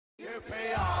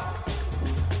UPR,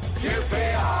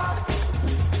 UPR,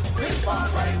 Brisbane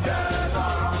Rangers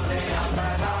are on the up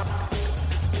and up.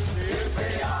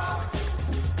 UPR,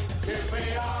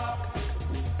 UPR.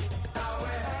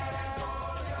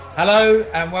 Hello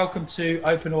and welcome to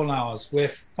Open All Hours. We're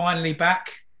finally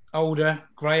back, older,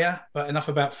 greyer, but enough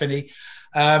about Finney.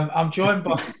 I'm joined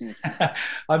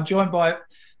by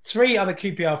three other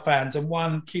QPR fans and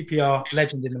one QPR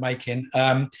legend in the making.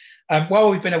 And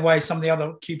while we've been away, some of the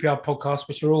other QPR podcasts,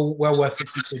 which are all well worth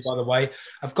listening to, by the way,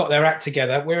 have got their act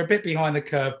together. We're a bit behind the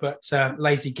curve, but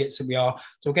lazy gits that we are.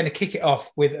 So we're going to kick it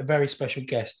off with a very special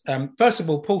guest. First of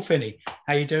all, Paul Finney,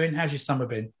 how you doing? How's your summer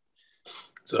been?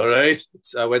 It's all right.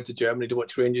 I went to Germany to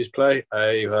watch Rangers play.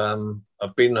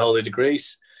 I've been on holiday to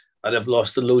Greece, and I've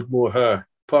lost a load more hair.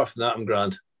 Apart from that, I'm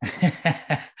grand.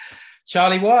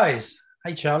 Charlie Wise.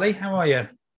 Hey, Charlie, how are you?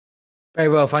 Very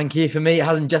well, thank you. For me, it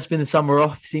hasn't just been the summer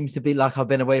off. It seems to be like I've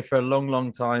been away for a long,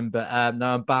 long time, but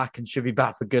now I'm back and should be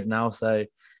back for good now. So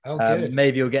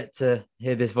maybe you'll get to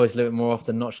hear this voice a little bit more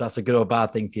often. Not sure that's a good or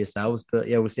bad thing for yourselves, but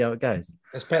yeah, we'll see how it goes.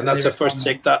 And that's a first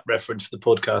Take That reference for the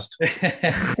podcast.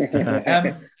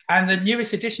 And the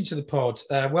newest addition to the pod,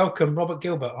 welcome, Robert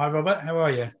Gilbert. Hi, Robert. How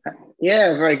are you?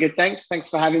 Yeah, very good. Thanks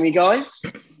for having me, guys.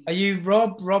 Are you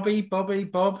Rob, Robbie, Bobby,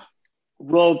 Bob?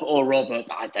 Rob or Robert,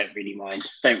 I don't really mind.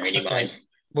 Mind.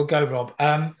 We'll go Rob.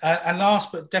 And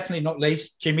last but definitely not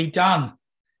least, Jimmy Dunn.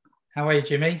 How are you,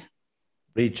 Jimmy?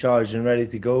 Recharged and ready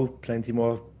to go. Plenty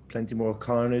more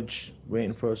carnage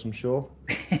waiting for us, I'm sure.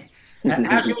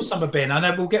 How's your summer been? I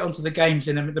know we'll get onto the games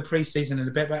in the pre-season in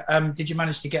a bit, but did you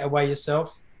manage to get away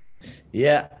yourself?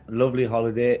 Yeah, lovely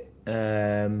holiday.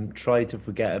 Try to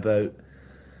forget about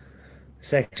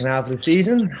second half of the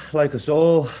season, like us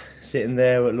all, sitting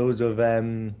there with loads of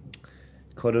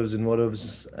cut-ups and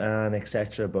what-ups and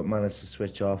etc. But managed to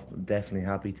switch off. I'm definitely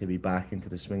happy to be back into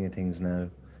the swing of things now.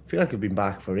 I feel like I've been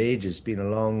back for ages. It's been a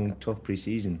long, tough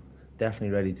pre-season.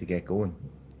 Definitely ready to get going.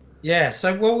 Yeah,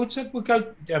 so we'll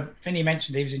go. Finney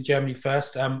mentioned he was in Germany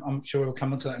first. I'm sure we'll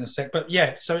come on to that in a sec. But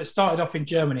yeah, so it started off in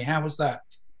Germany. How was that?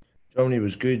 Germany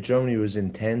was good. Germany was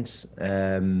intense.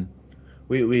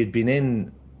 We had been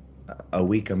in a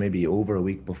week or maybe over a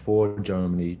week before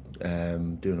Germany,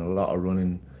 doing a lot of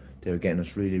running. They were getting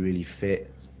us really, really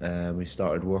fit. We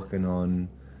started working on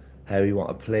how we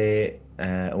want to play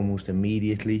almost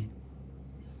immediately.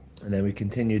 And then we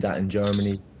continued that in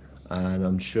Germany. And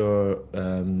I'm sure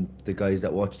the guys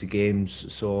that watched the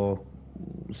games saw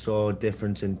a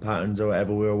difference in patterns or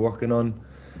whatever we were working on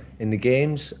in the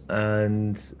games.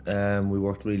 And we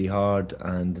worked really hard.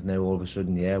 And now all of a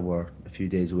sudden, we're a few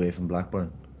days away from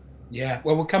Blackburn. Yeah,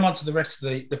 well, we'll come on to the rest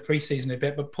of the pre-season a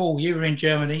bit. But Paul, you were in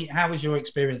Germany. How was your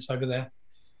experience over there?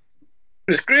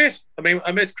 It was great. I mean,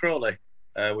 I missed Crawley,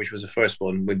 which was the first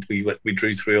one. We drew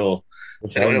 3-3.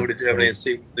 And I went over to Germany and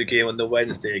see the game on the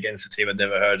Wednesday against a team I'd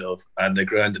never heard of and the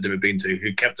ground I'd never been to,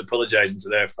 who kept apologising to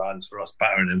their fans for us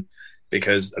battering them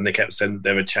and they kept saying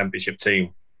they were a championship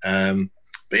team. But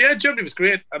yeah, Germany was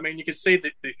great. I mean, you can see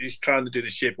that he's trying to do the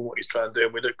shape and what he's trying to do.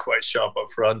 And we look quite sharp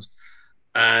up front.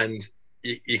 And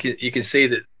you can see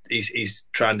that he's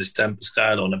trying to stamp a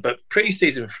style on it. But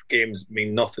pre-season games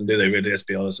mean nothing, do they, really, let's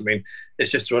be honest? I mean,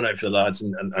 it's just a run out for the lads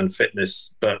and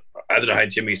fitness. But I don't know how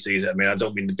Jimmy sees it. I mean, I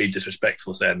don't mean to be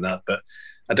disrespectful saying that, but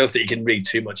I don't think you can read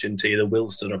too much into either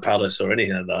Wilson or Palace or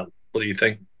anything like that. What do you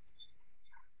think?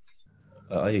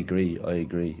 I agree. I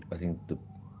think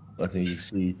you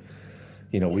see,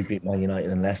 we beat Man United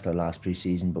and Leicester last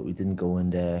pre-season, but we didn't go in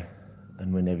there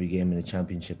and win every game in the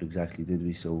Championship exactly, did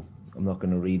we? So I'm not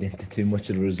going to read into too much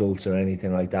of the results or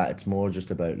anything like that. It's more just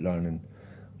about learning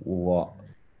what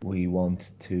we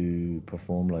want to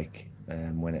perform like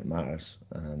when it matters.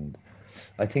 And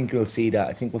I think we'll see that.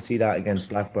 I think we'll see that against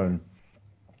Blackburn.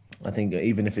 I think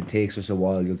even if it takes us a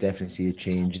while, you'll definitely see a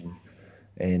change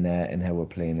in how we're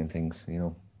playing and things,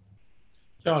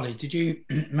 Charlie, did you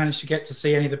manage to get to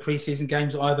see any of the pre-season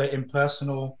games either in person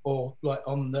or like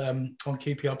on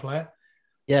QPR Player?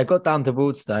 Yeah, I got down to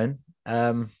Wardstone.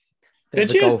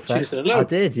 Did you? I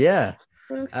did, yeah.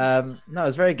 No, it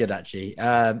was very good actually.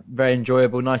 Very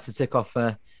enjoyable. Nice to tick off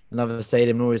another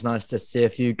stadium. Always nice to see a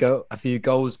few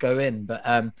goals go in. But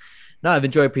no, I've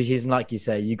enjoyed preseason. Like you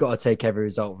say, you got to take every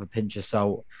result with a pinch of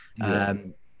salt. Yeah.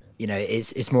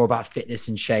 It's more about fitness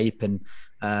and shape, and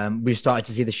we've started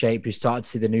to see the shape. We've started to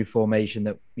see the new formation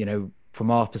that from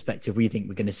our perspective we think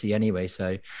we're going to see anyway.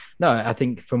 So no, I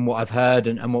think from what I've heard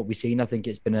and what we've seen, I think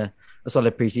it's been a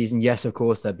solid preseason. Yes, of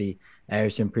course there'll be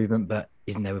areas of improvement, but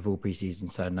isn't there with all preseason?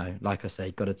 So no, like I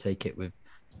say, got to take it with.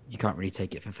 You can't really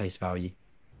take it for face value.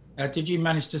 Did you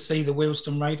manage to see the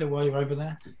Wealdstone Raider while you were over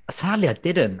there? Sadly, I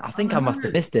didn't. I think I must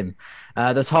have no. missed him.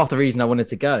 That's half the reason I wanted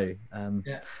to go.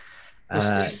 Yeah.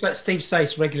 Well, Steve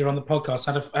Sace, regular on the podcast,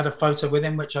 had a photo with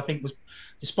him, which I think was,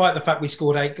 despite the fact we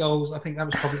scored 8 goals, I think that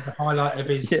was probably the highlight of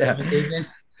his evening.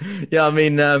 Yeah, I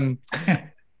mean, I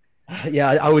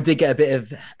did get a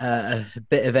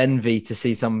bit of envy to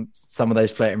see some of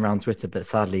those floating around Twitter, but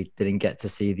sadly didn't get to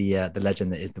see the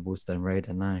legend that is the Wealdstone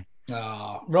Raider. No.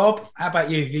 Rob, how about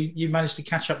you? You managed to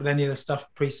catch up with any of the stuff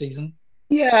pre-season?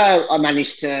 Yeah, I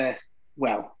managed to,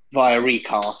 via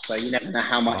recast, so you never know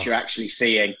how much you're actually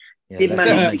seeing. Yeah, did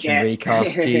manage to get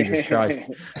recast. Jesus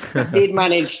Christ! Did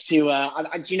manage to.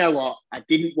 Do you know what? I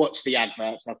didn't watch the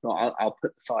adverts. I thought I'll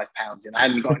put the £5 in. I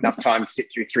haven't got enough time to sit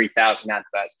through 3,000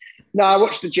 adverts. No, I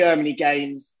watched the Germany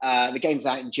games. The games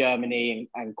out in Germany,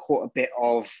 and caught a bit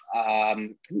of.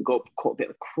 Caught a bit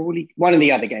of Crawley. One of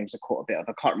the other games I caught a bit of.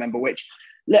 I can't remember which.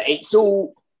 Look, it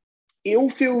all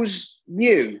feels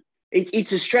new.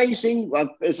 It's a strange thing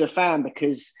as a fan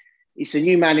because it's a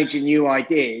new manager, new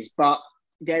ideas, but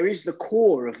there is the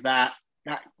core of that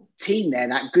team there,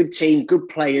 that good team, good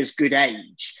players, good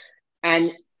age.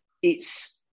 And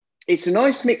it's a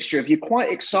nice mixture of you're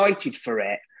quite excited for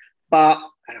it, but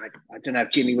and I don't know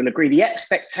if Jimmy will agree, the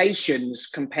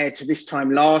expectations compared to this time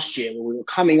last year where we were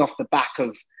coming off the back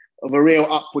of a real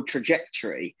upward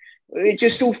trajectory, it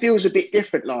just all feels a bit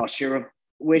different last year.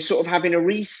 We're sort of having a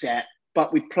reset,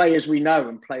 but with players we know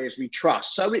and players we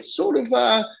trust. So it's sort of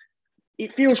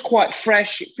it feels quite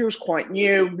fresh. It feels quite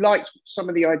new. Liked some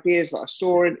of the ideas that I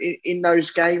saw in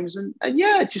those games. And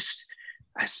yeah, I just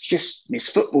miss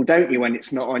football, don't you, when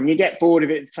it's not on? You get bored of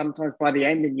it sometimes by the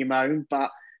end and you moan. But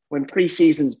when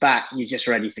pre-season's back, you're just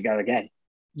ready to go again.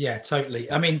 Yeah,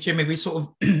 totally. I mean, Jimmy, we sort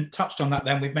of touched on that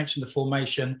then. We've mentioned the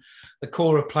formation, the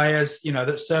core of players,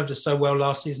 that served us so well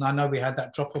last season. I know we had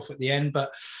that drop-off at the end,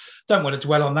 but don't want to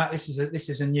dwell on that. This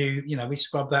is a new, we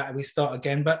scrub that and we start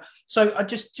again. But so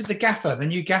the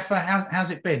new gaffer,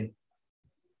 how's it been?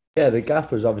 Yeah, the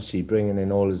gaffer's obviously bringing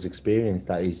in all his experience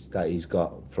that he's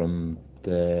got from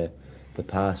the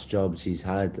past jobs he's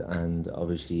had, and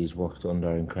obviously he's worked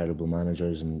under incredible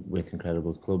managers and with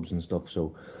incredible clubs and stuff.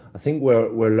 So I think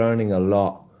we're learning a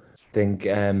lot. I think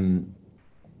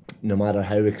no matter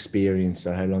how experienced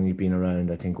or how long you've been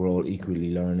around, I think we're all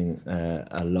equally learning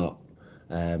a lot.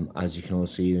 As you can all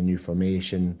see, the new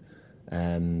formation,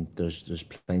 there's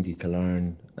plenty to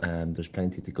learn, there's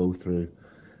plenty to go through,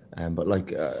 but like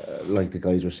the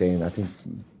guys were saying, I think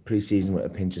pre-season with a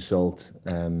pinch of salt.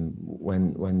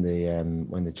 When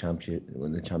the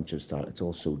championship start, it's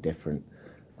all so different,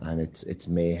 and it's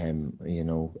mayhem,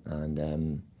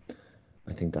 and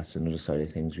I think that's another side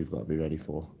of things we've got to be ready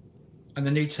for. And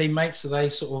the new teammates, are they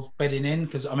sort of bedding in?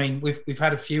 Because I mean, we've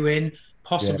had a few in.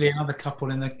 Possibly another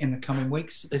couple in the coming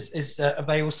weeks. Are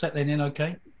they all settling in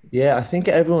okay? Yeah, I think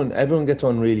everyone gets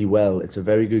on really well. It's a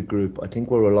very good group. I think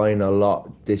we're relying a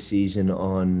lot this season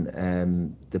on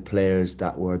the players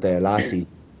that were there last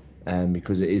season,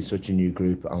 because it is such a new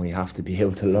group, and we have to be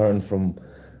able to learn from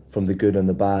the good and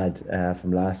the bad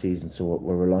from last season. So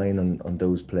we're relying on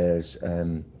those players,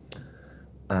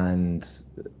 and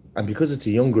because it's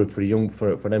a young group,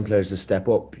 for them players to step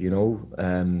up,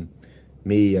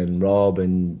 me and Rob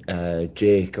and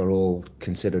Jake are all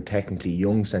considered technically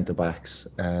young centre-backs,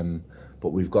 but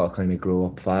we've got to kind of grow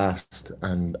up fast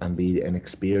and be an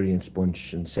experienced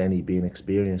bunch, and Senny be an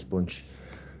experienced bunch,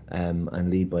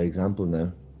 and lead by example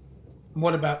now. And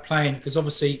what about playing? Because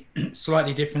obviously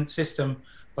slightly different system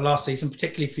for last season,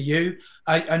 particularly for you.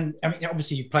 I mean,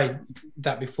 obviously you played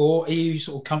that before. Are you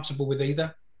sort of comfortable with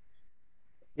either?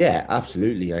 Yeah,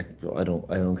 absolutely. I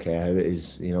don't care how it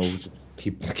is,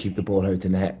 keep the ball out the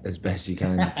net as best you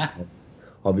can.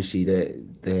 Obviously,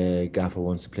 the gaffer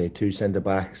wants to play 2 centre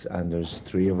backs, and there's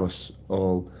 3 of us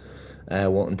all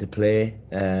wanting to play.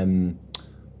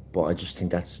 But I just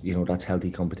think that's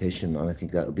healthy competition, and I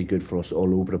think that'll be good for us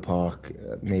all over the park.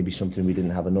 Maybe something we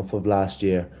didn't have enough of last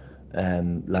year.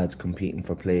 Lads competing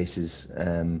for places,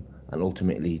 and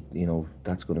ultimately,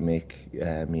 that's going to make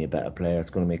me a better player.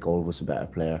 It's going to make all of us a better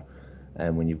player,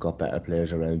 when you've got better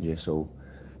players around you. So.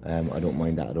 I don't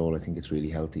mind that at all. I think it's really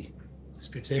healthy. It's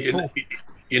good to hear.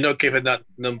 You're not giving that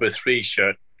number 3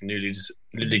 shirt newly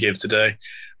gave today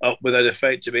up without a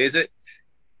fight, Jimmy. Is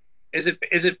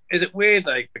it weird,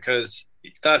 like, because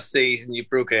last season you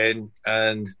broke in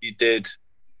and you did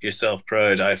yourself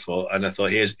proud, I thought, and I thought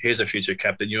here's a future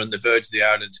captain. You're on the verge of the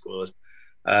Ireland squad,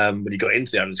 but you got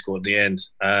into the Ireland squad at the end,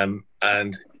 and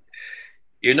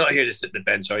you're not here to sit on the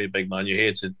bench, are you, big man? You're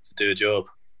here to do a job.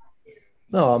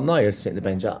 No, I'm not here to sit on the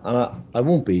bench, and I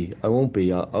won't be.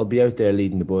 I'll be out there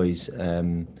leading the boys.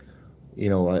 you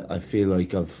know, I feel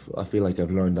like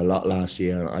I've learned a lot last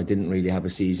year. I didn't really have a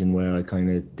season where I kind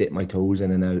of dipped my toes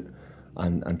in and out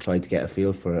and tried to get a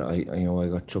feel for it. I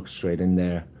got chucked straight in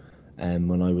there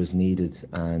when I was needed,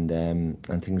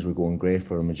 and things were going great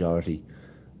for a majority.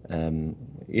 I'm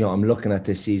looking at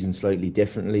this season slightly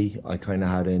differently. I kind of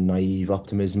had a naive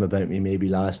optimism about me maybe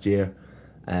last year.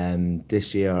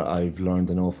 This year I've learned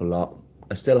an awful lot.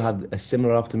 I still have a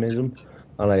similar optimism,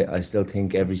 and I still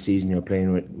think every season you're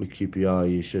playing with QPR,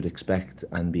 you should expect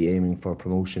and be aiming for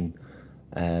promotion.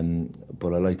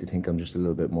 But I like to think I'm just a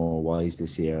little bit more wise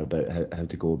this year about how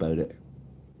to go about it.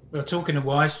 Well, talking of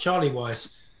Wise, Charlie Wise,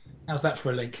 how's that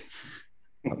for a link?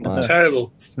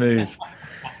 Terrible. Smooth.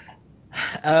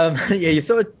 You're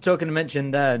sort of talking to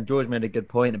mention there, and George made a good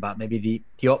point about maybe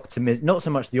the optimism, not so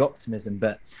much the optimism,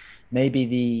 but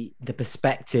maybe the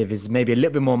perspective is maybe a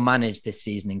little bit more managed this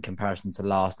season in comparison to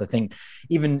last. I think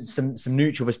even some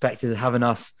neutral perspectives having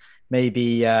us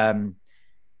maybe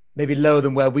lower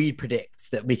than where we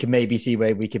predict that we can maybe see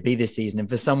where we could be this season. And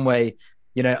for some way,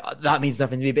 that means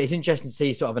nothing to me, but it's interesting to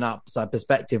see sort of an outside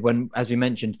perspective when, as we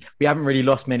mentioned, we haven't really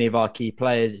lost many of our key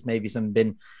players. It's maybe some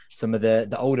of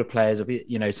the older players,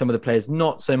 or, some of the players,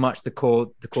 not so much the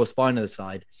core spine of the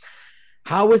side.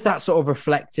 How is that sort of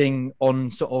reflecting on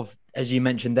sort of, as you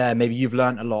mentioned there, maybe you've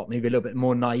learned a lot, maybe a little bit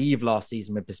more naive last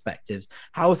season with perspectives.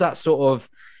 How is that sort of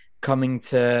coming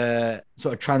to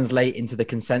sort of translate into the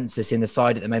consensus in the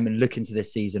side at the moment, looking to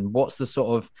this season? What's the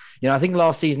sort of, I think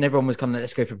last season everyone was kind of,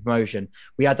 let's go for promotion.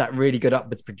 We had that really good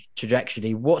upwards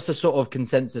trajectory. What's the sort of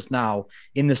consensus now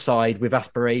in the side with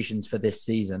aspirations for this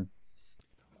season?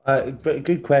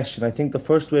 Good question. I think the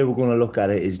first way we're going to look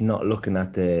at it is not looking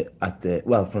at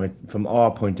from our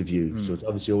point of view. So it's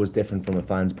obviously always different from a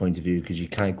fan's point of view, because you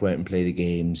can't go out and play the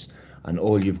games, and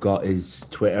all you've got is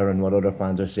Twitter and what other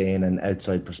fans are saying and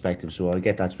outside perspective. So I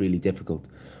get that's really difficult.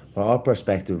 From our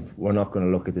perspective, we're not going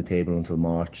to look at the table until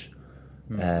March.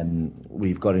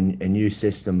 We've got a new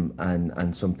system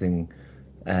and something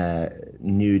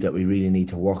new that we really need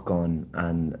to work on,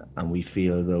 and we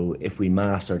feel though if we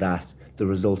master that, the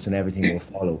results and everything will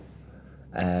follow.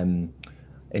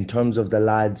 In terms of the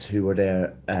lads who were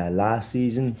there last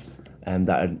season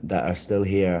that are still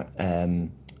here,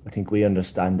 I think we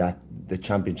understand that the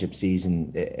championship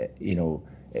season,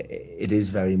 it is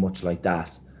very much like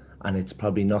that, and it's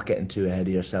probably not getting too ahead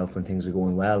of yourself when things are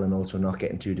going well, and also not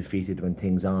getting too defeated when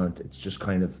things aren't. It's just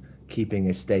kind of keeping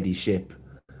a steady ship.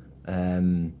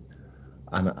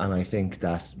 And I think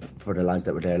that for the lads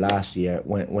that were there last year,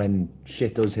 when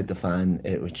shit does hit the fan,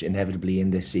 which inevitably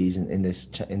in this season, in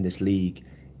this league,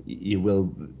 you will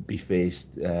be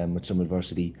faced with some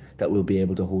adversity, that will be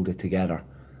able to hold it together,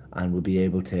 and will be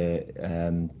able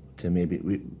to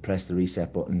maybe press the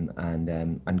reset button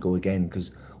and go again.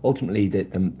 Because ultimately,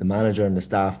 the manager and the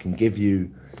staff can give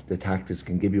you the tactics,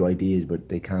 can give you ideas, but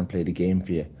they can't play the game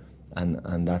for you,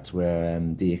 and that's where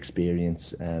the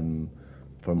experience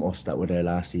from us that were there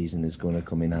last season is going to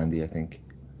come in handy, I think.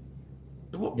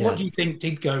 What do you think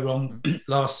did go wrong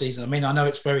last season? I mean, I know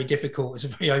it's very difficult. It's a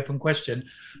very open question.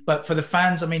 But for the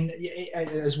fans, I mean,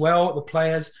 as well, the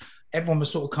players, everyone was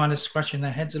sort of kind of scratching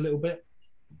their heads a little bit.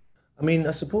 I mean,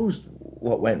 I suppose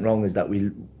what went wrong is that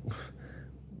we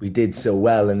did so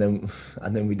well, and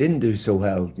then we didn't do so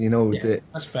well.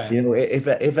 That's fair. If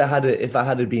it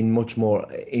had been much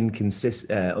more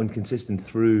inconsistent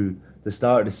through the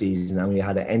start of the season, and we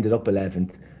had ended up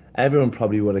 11th, everyone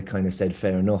probably would have kind of said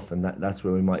fair enough, and that's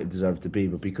where we might have deserved to be.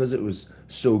 But because it was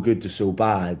so good to so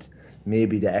bad,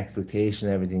 maybe the expectation,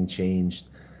 everything changed,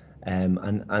 and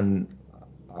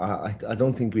I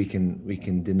don't think we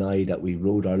can deny that we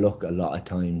rode our luck a lot of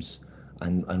times,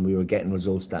 and we were getting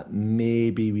results that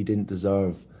maybe we didn't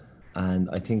deserve. And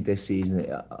I think this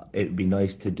season it'd be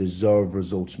nice to deserve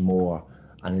results more,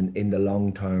 and in the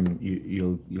long term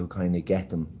you'll kind of get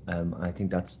them. I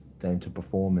think that's down to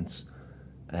performance,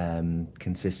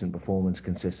 consistent performance,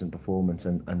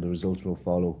 and the results will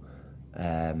follow.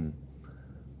 I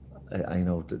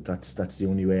know that's the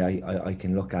only way I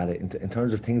can look at it. In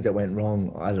terms of things that went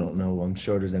wrong, I don't know. I'm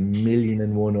sure there's a million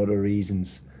and one other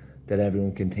reasons that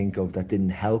everyone can think of that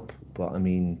didn't help. But I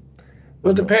mean,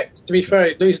 well, to be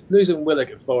fair, losing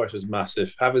Willock at Forest was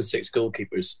massive. Having 6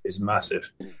 goalkeepers is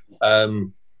massive.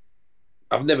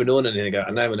 I've never known anything like that,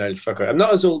 and I'm an old fucker. I'm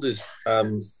not as old as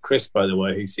Chris, by the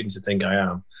way, who seems to think I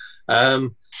am.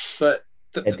 But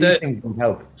these things don't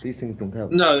help. These things don't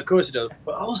help. No, of course it don't.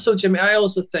 But also, Jimmy, I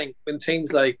also think when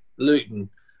teams like Luton,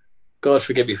 God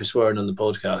forgive me for swearing on the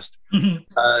podcast,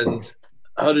 and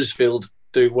Huddersfield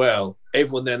do well,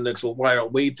 everyone then looks, well, why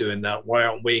aren't we doing that? Why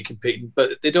aren't we competing?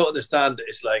 But they don't understand that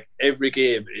it's like every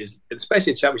game is,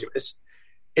 especially in Championship,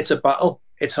 it's a battle.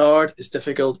 It's hard. It's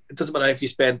difficult. It doesn't matter if you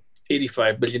spend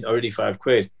 85 million or 85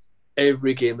 quid.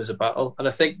 Every game is a battle. And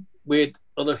I think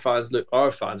other fans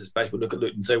our fans especially look at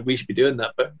Luton and say we should be doing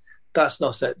that, but that's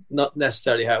not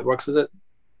necessarily how it works, is it?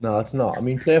 No, it's not. I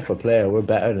mean, player for player, we're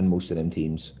better than most of them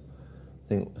teams.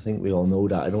 I think we all know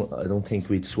that. I don't think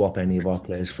we'd swap any of our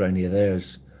players for any of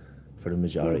theirs for the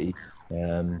majority.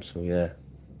 So yeah,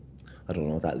 I don't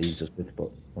know what that leaves us with,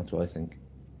 but that's what I think.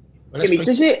 Well, Jimmy,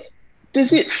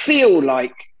 does it feel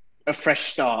like a fresh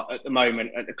start at the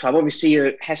moment at the club? Obviously, you're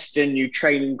at Heston, new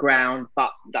training ground,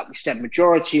 but like we said,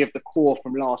 majority of the core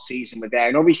from last season were there,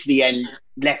 and obviously the end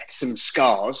left some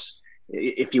scars,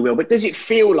 if you will. But does it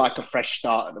feel like a fresh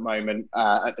start at the moment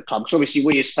at the club? Because obviously,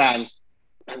 we as fans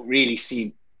don't really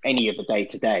see any of the day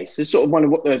to day, so sort of wonder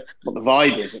what the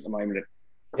vibe is at the moment.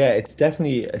 Yeah, it's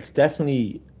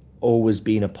definitely always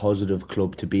been a positive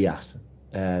club to be at.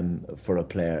 For a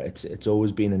player, it's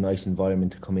always been a nice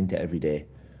environment to come into every day.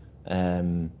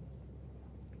 And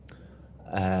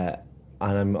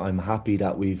I'm happy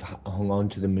that we've hung on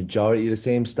to the majority of the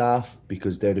same staff,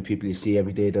 because they're the people you see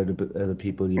every day. They're the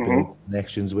people you build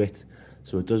connections with.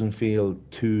 So it doesn't feel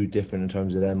too different in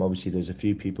terms of them. Obviously, there's a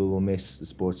few people we'll miss. The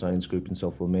sports science group and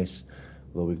stuff we'll miss.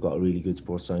 Well, we've got a really good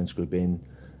sports science group in.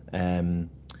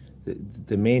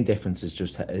 The main difference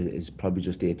is probably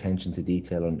just the attention to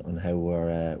detail on how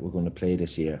we're going to play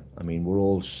this year. I mean, we're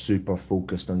all super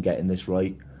focused on getting this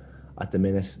right at the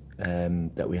minute,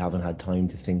 that we haven't had time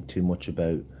to think too much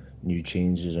about new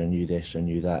changes or new this or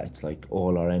new that. It's like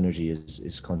all our energy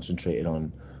is concentrated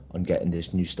on getting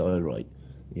this new style right,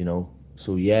 you know.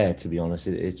 So yeah, to be honest,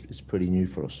 it's pretty new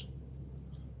for us.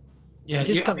 Yeah,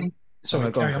 Just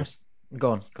sorry, carry on.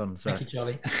 Go on. Sorry. Thank you,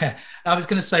 Charlie. I was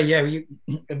going to say, yeah,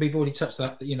 we've already touched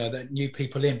that, that new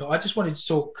people in, but I just wanted to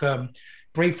talk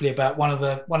briefly about one of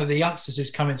the youngsters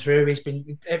who's coming through.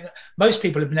 Most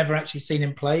people have never actually seen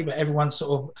him play, but everyone's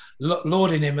sort of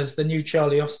lauding him as the new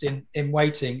Charlie Austin in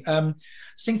waiting.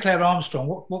 Sinclair Armstrong,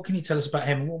 what can you tell us about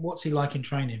him? What's he like in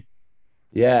training?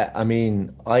 Yeah, I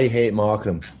mean, I hate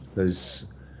marking him because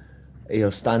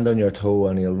he'll stand on your toe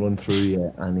and he'll run through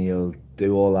you and he'll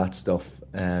do all that stuff.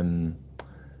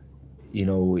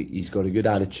 He's got a good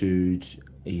attitude.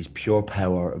 He's pure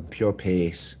power and pure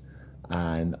pace,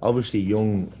 and obviously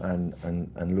young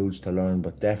and loads to learn,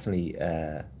 but definitely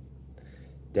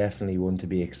one to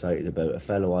be excited about. A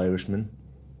fellow Irishman,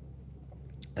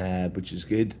 which is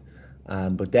good.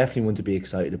 But definitely one to be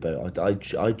excited about.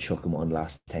 I'd chuck him on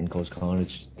last 10 Coast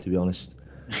Carnage, to be honest.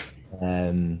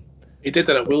 He did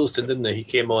that at Wilston, didn't he? He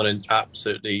came on and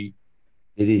absolutely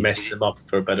messed them up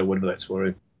for a better win without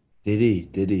scoring. Did he?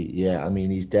 Yeah, I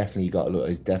mean, he's definitely got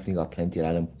plenty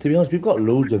at him. To be honest, we've got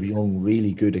loads of young,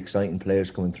 really good, exciting players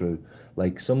coming through.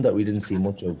 Like some that we didn't see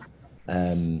much of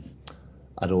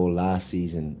at all last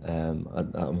season.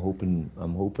 I'm hoping a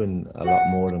lot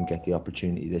more of them get the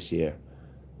opportunity this year.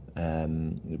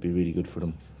 It'd be really good for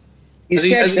them.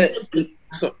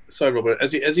 Sorry, Robert.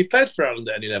 Has he played for Ireland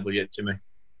at any level yet, Jimmy?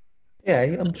 Yeah,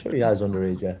 I'm sure he has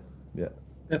underage. Yeah.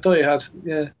 I thought he had.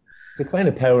 Yeah. It's the kind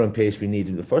of power and pace we need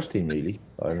in the first team, really.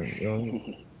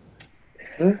 Ireland,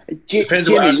 Depends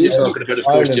on what Ireland you're talking about, of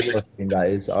course, Jimmy.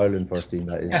 Ireland first team,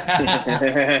 that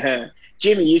is.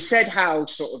 Jimmy, you said how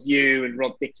sort of you and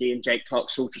Rob Dickey and Jake Clark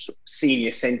sort of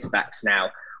senior centre backs now.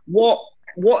 What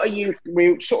are you?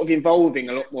 We're sort of involving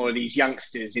a lot more of these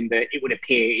youngsters it would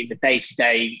appear, in the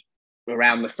day-to-day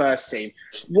around the first team.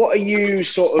 What are you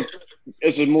sort of,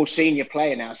 as a more senior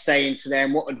player now, saying to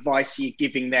them? What advice are you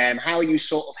giving them? How are you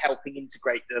sort of helping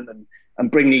integrate them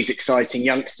and bring these exciting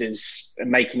youngsters and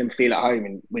making them feel at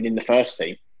home within the first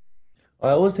team?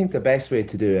 I always think the best way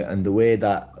to do it, and the way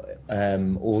that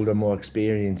older, more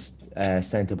experienced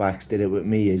centre-backs did it with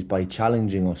me, is by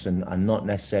challenging us and not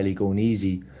necessarily going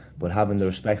easy, but having the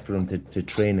respect for them to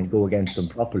train and go against them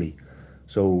properly.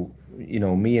 So,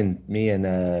 me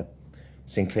and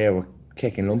Sinclair were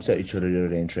kicking lumps at each other the other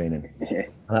day in training.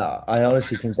 I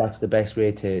honestly think that's the best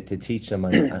way to teach them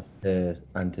and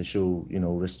to show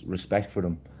respect for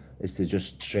them, is to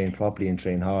just train properly and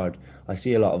train hard. I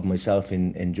see a lot of myself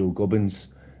in Joe Gubbins.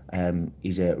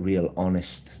 He's a real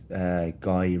honest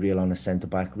guy, real honest centre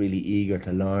back, really eager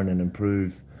to learn and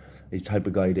improve. He's the type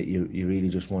of guy that you really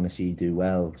just want to see do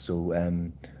well. So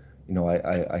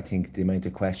I think the amount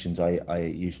of questions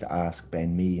I used to ask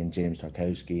Ben Mee and James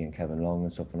Tarkowski and Kevin Long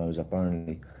and stuff when I was at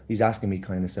Burnley, he's asking me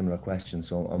kind of similar questions.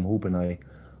 So I'm hoping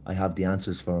I have the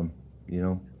answers for him,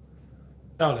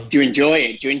 Charlie, do you enjoy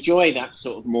it? Do you enjoy that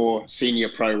sort of more senior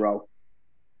pro role?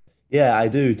 Yeah, I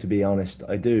do, to be honest.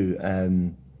 I do.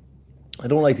 I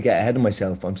don't like to get ahead of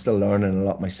myself. I'm still learning a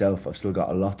lot myself. I've still got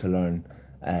a lot to learn.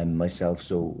 myself.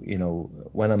 So, you know,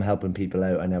 when I'm helping people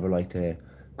out, I never like to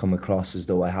come across as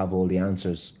though I have all the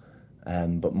answers,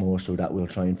 but more so that we'll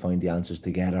try and find the answers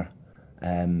together.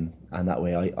 And that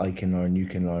way I can learn, you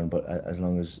can learn, but as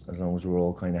long as we're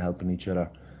all kind of helping each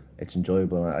other, it's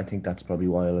enjoyable. I think that's probably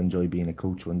why I'll enjoy being a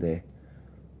coach one day.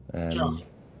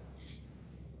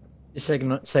 Just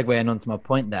segueing onto my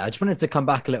point there, I just wanted to come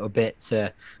back a little bit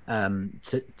to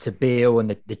Beale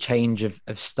and the change of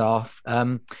staff.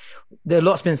 There a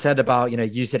lot's been said about, you know,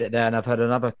 you said it there, and I've heard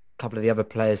another couple of the other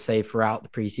players say throughout the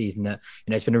preseason that,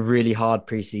 you know, it's been a really hard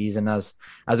preseason, as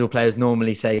all players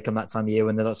normally say come that time of year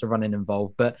when there's lots of running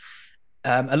involved. But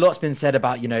a lot's been said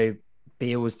about, you know,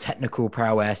 Beale's technical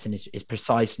prowess and his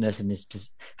preciseness and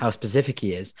how specific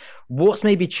he is. What's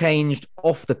maybe changed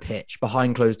off the pitch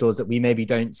behind closed doors that we maybe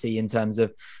don't see in terms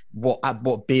of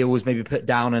what Beale's maybe put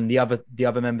down and the other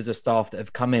members of staff that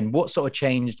have come in? What sort of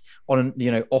changed on,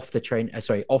 you know, off the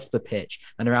pitch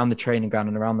and around the training ground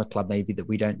and around the club maybe that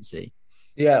we don't see?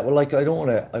 Yeah, well, like I don't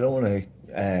want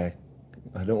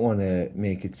to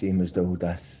make it seem as though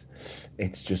that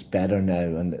it's just better now,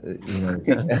 and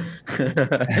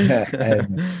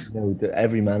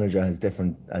every manager has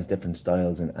different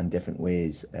styles and different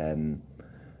ways, and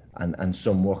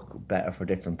some work better for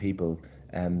different people.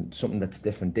 Something that's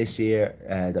different this year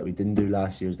that we didn't do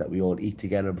last year is that we all eat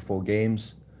together before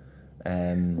games.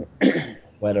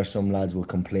 Whether some lads will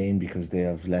complain because they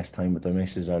have less time with their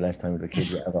missus or less time with their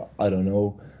kids, whatever, I don't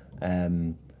know.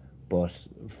 But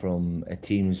from a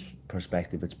team's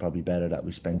perspective, it's probably better that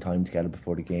we spend time together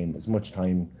before the game, as much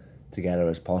time together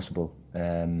as possible.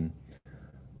 And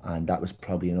that was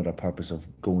probably another purpose of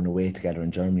going away together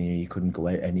in Germany. You couldn't go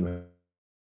out anywhere.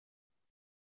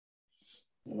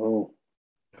 Oh.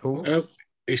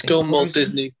 He's going Walt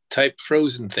Disney type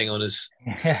Frozen thing on us.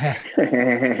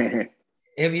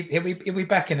 He'll be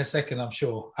back in a second, I'm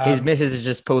sure. His missus has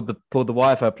just pulled the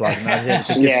Wi-Fi plug. And it's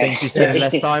a good thing she's spending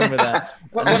less time with that.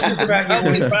 What's it about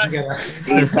you? He's back.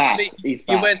 He's back. He's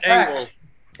back. You went AWOL.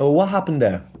 Oh, what happened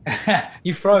there?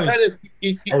 You froze.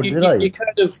 Did I?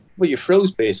 You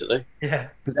froze basically. Yeah.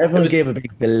 Because everyone gave a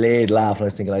big delayed laugh, and I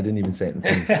was thinking I didn't even say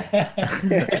anything.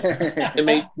 I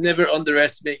mean, never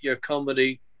underestimate your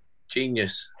comedy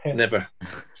genius. Never.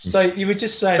 So you were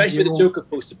just saying, especially the Joker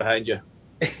poster behind you.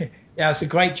 Yeah, it's a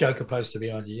great Joker poster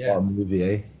behind you. Yeah. What a movie,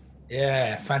 eh?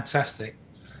 Yeah, fantastic.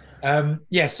 So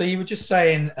you were just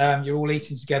saying you're all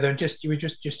eating together, and you were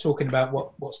just talking about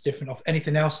what's different off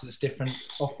anything else that's different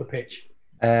off the pitch.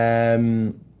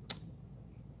 I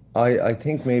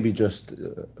think maybe just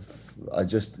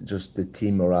the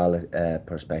team morale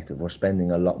perspective. We're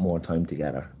spending a lot more time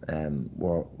together.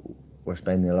 We're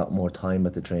spending a lot more time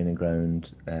at the training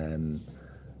ground.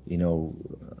 You know,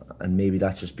 and maybe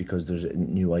that's just because there's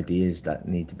new ideas that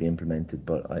need to be implemented.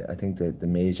 But I think that the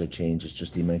major change is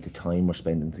just the amount of time we're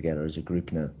spending together as a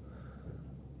group now.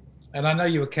 And I know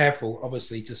you were careful,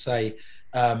 obviously, to say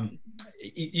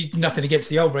nothing against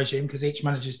the old regime because each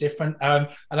manager is different. And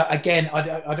again,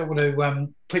 I don't want to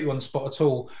put you on the spot at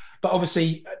all. But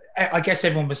obviously, I guess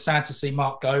everyone was sad to see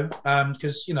Mark go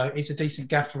because, you know, he's a decent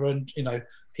gaffer and, you know,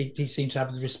 he seems to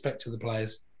have the respect of the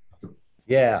players.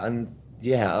 Yeah, and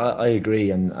yeah, I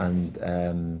agree,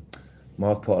 and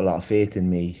Mark put a lot of faith in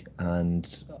me,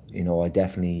 and you know, I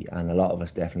definitely, and a lot of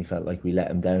us definitely felt like we let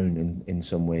him down in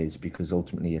some ways, because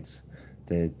ultimately it's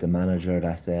the manager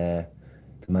that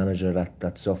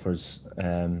suffers.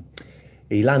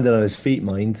 He landed on his feet,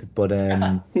 mind, but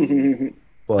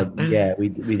yeah,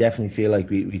 we definitely feel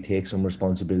like we take some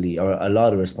responsibility, or a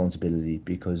lot of responsibility,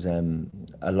 because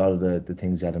a lot of the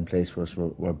things he had in place for us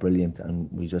were brilliant, and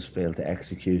we just failed to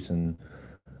execute. And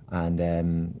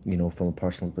you know, from a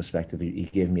personal perspective, he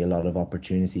gave me a lot of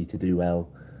opportunity to do well,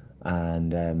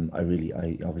 and I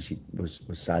obviously was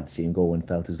sad to see him go and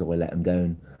felt as though I let him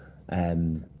down.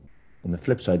 On the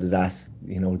flip side of that,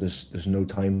 you know, there's no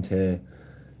time to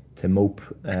mope.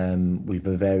 We've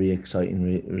a very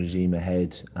exciting regime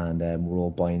ahead, and we're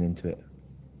all buying into it.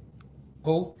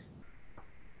 Paul?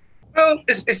 Well,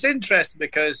 it's interesting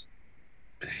because,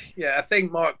 yeah, I think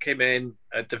Mark came in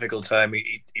at a difficult time.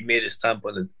 He made a stamp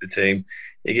on the team.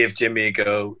 He gave Jimmy a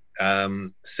go.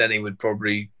 Senny would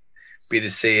probably be the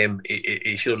same.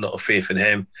 He showed a lot of faith in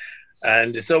him.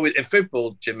 And it's always in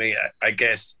football, Jimmy, I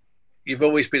guess you've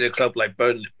always been a club like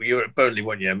Burnley. You were at Burnley,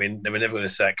 weren't you? I mean, they were never going to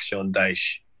sack Sean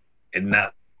Dyche in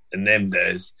them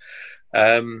days.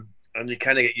 And you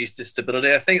kind of get used to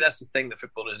stability. I think that's the thing that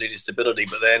footballers need, is stability.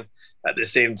 But then at the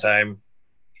same time,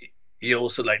 you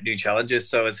also like new challenges.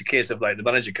 So it's a case of like the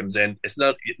manager comes in. It's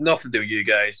nothing to do with you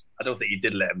guys. I don't think you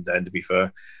did let him down, to be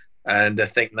fair. And I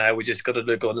think now we just got to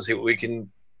look on and see what we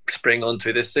can spring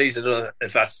onto this season. I don't know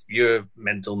if that's your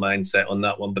mental mindset on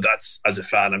that one, but that's, as a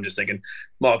fan, I'm just thinking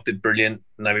Mark did brilliant.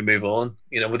 Now we move on,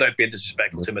 without being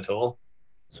disrespectful to him at all.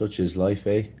 Such is life,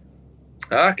 eh?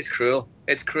 It's cruel.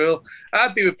 It's cruel.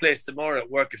 I'd be replaced tomorrow at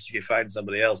work if she could find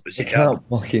somebody else, but she I can't can't.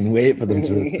 fucking wait for them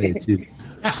to replace you.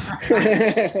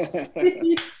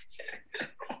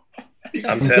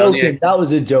 I'm telling you. That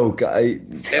was a joke.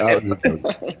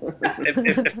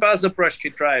 If Basil Brush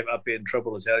could drive, I'd be in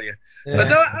trouble, I tell you. Yeah. But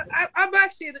no, I'm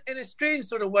actually in a strange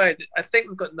sort of way. I think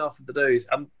we've got nothing to do.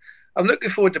 I'm looking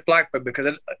forward to Blackburn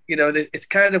because it's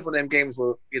kind of one of them games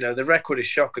where the record is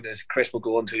shocking, as Chris will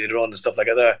go on to later on and stuff like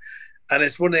that. And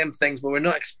it's one of them things where we're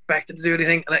not expected to do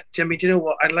anything. And Jimmy, do you know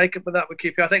what? I like it with that with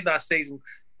QPR. I think last season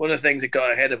one of the things that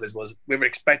got ahead of us was we were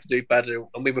expected to do better,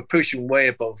 and we were pushing way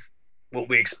above what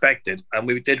we expected, and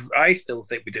we did. I still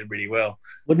think we did really well.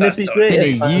 Wouldn't it be great?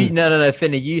 Finney,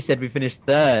 Finney, you said we finished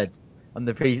third on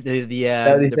the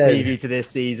preview to this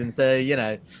season, so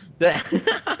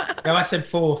No, I said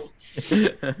fourth.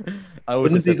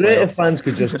 Wouldn't it be great if fans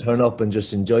could just turn up and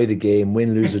just enjoy the game,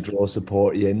 win, lose, or draw,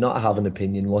 support you, not have an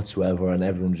opinion whatsoever, and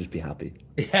everyone just be happy?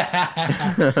 If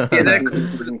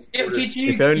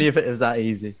only if it was that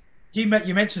easy. You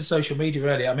mentioned social media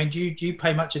earlier. I mean, do you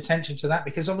pay much attention to that?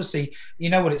 Because obviously, you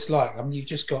know what it's like. I mean, you've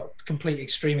just got complete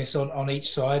extremists on each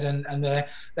side, and they're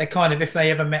kind of, if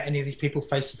they ever met any of these people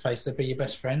face to face, they'd be your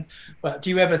best friend. But do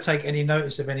you ever take any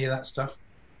notice of any of that stuff?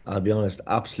 I'll be honest,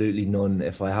 absolutely none.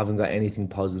 If I haven't got anything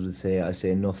positive to say, I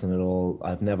say nothing at all.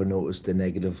 I've never noticed a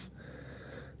negative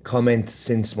comment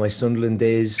since my Sunderland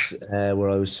days, where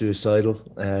I was suicidal.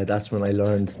 That's when I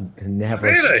learned to never.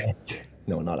 Really?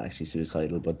 No, not actually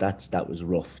suicidal, but that was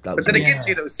rough. But did it get to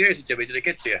you though? Seriously, Jimmy, did it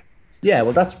get to you? Yeah,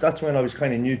 well, that's when I was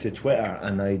kind of new to Twitter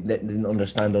and I didn't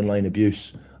understand online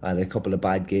abuse. I had a couple of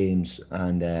bad games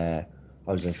and I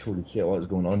was like, holy shit, what is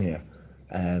going on here?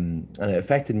 And it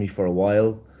affected me for a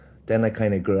while. Then I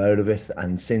kind of grew out of it,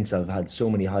 and since I've had so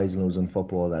many highs and lows in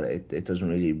football that it doesn't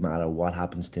really matter what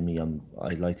happens to me.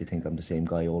 I'd like to think I'm the same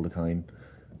guy all the time.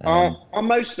 Are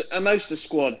most of the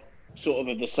squad sort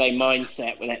of the same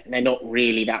mindset where they're not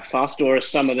really that fast, or are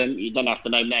some of them, you don't have to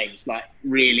know names, like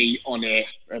really on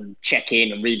it and check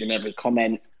in and reading every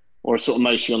comment, or sort of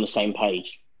mostly on the same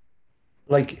page?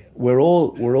 Like we're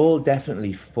all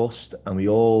definitely fussed, and we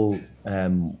all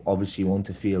obviously want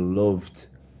to feel loved,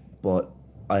 but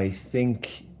I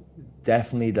think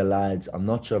definitely the lads, I'm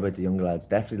not sure about the younger lads,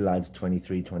 definitely the lads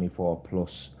 23, 24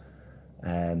 plus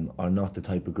are not the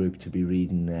type of group to be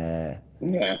reading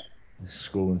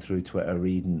scrolling through Twitter,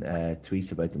 reading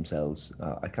tweets about themselves.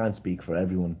 I can't speak for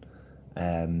everyone.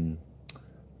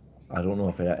 I don't know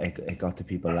if it got to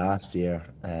people last year,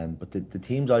 but the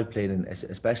teams I've played in,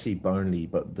 especially Burnley,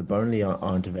 but the Burnley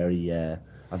aren't a very,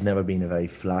 I've never been a very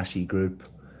flashy group.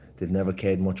 They've never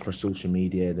cared much for social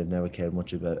media. They've never cared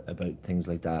much about things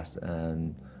like that,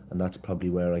 and that's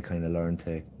probably where I kind of learned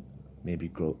to maybe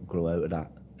grow out of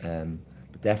that.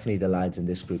 But definitely the lads in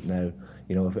this group now,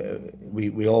 if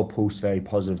we all post very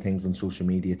positive things on social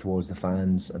media towards the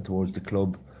fans and towards the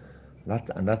club.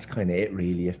 That's kind of it,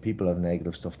 really. If people have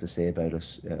negative stuff to say about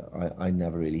us, I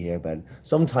never really hear about it.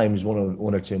 Sometimes one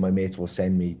or two of my mates will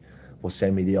send me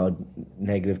the odd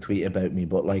negative tweet about me,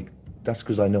 but like that's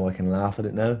because I know I can laugh at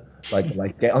it now.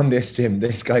 Like get on this, Jim.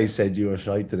 This guy said you were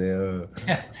shite today,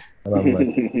 and I'm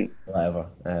like whatever.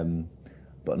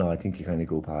 But no, I think you kind of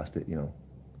go past it,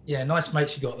 Yeah, nice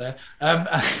mates you got there.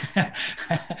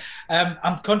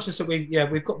 I'm conscious that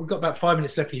we've got about 5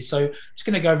 minutes left here, so just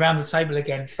going to go around the table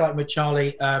again, starting with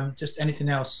Charlie. Just anything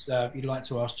else you'd like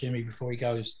to ask Jimmy before he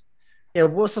goes? Yeah,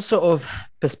 what's the sort of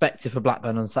perspective for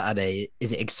Blackburn on Saturday?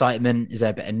 Is it excitement? Is there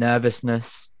a bit of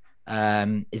nervousness?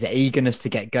 Is it eagerness to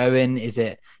get going? Is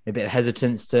it a bit of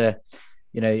hesitance to,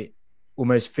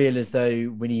 almost feel as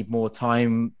though we need more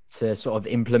time to sort of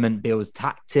implement Bill's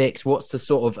tactics? What's the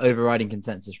sort of overriding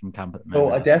consensus from camp at the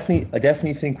moment? I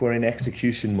definitely think we're in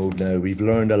execution mode now. We've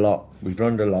learned a lot. We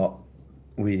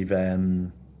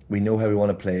know how we want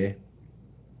to play.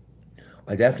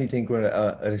 I definitely think we're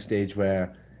at a stage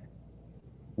where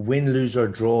win, lose or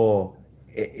draw,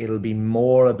 it'll be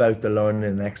more about the learning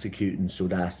and executing, so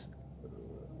that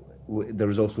the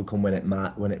results will come when it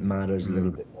matters a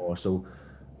little bit more. So,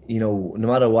 no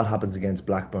matter what happens against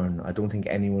Blackburn, I don't think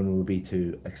anyone will be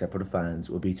except for the fans,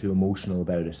 will be too emotional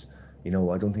about it.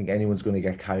 I don't think anyone's going to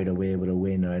get carried away with a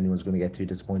win, or anyone's going to get too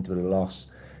disappointed with a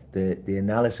loss. The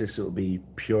analysis will be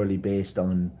purely based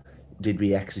on, did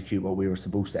we execute what we were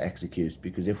supposed to execute?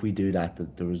 Because if we do that,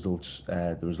 the results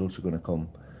are going to come.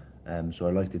 So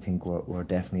I like to think we're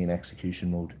definitely in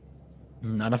execution mode.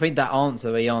 And I think that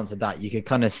answer, where he answered that, you could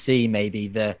kind of see maybe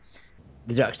the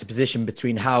the juxtaposition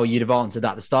between how you'd have answered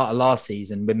at the start of last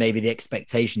season with maybe the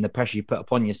expectation, the pressure you put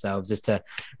upon yourselves as to,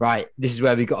 right, this is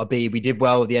where we've got to be. We did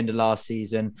well at the end of last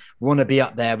season. We want to be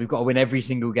up there. We've got to win every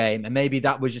single game. And maybe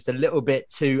that was just a little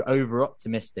bit too over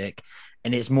optimistic.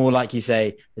 And it's more like you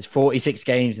say, there's 46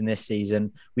 games in this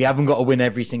season. We haven't got to win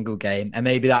every single game. And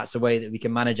maybe that's a way that we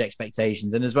can manage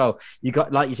expectations. And as well, you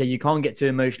got, like you say, you can't get too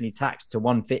emotionally taxed to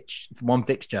one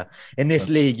fixture. In this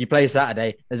league, you play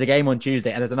Saturday, there's a game on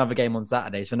Tuesday, and there's another game on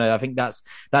Saturday. So no, I think that's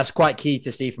quite key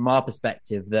to see from our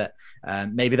perspective, that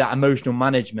maybe that emotional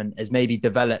management has maybe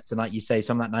developed. And like you say,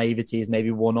 some of that naivety is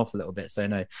maybe worn off a little bit. So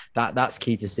no, that's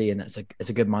key to see. And it's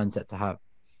a good mindset to have.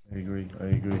 I agree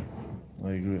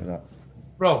with that.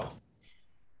 Rob.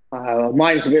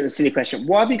 Mine's a bit of a silly question.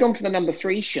 Why have you gone for the number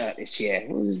 3 shirt this year?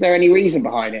 Is there any reason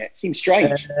behind it? It seems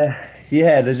strange.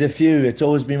 Yeah, there's a few. It's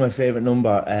always been my favourite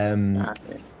number.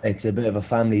 It's a bit of a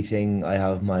family thing. I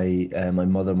have my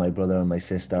mother, my brother, and my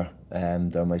sister.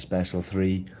 They're my special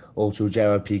 3. Also,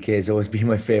 Gerard Piqué has always been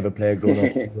my favourite player growing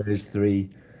up. There's 3.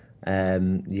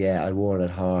 Yeah, I wore it at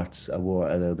Hearts. I wore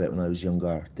it a little bit when I was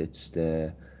younger. It's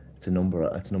a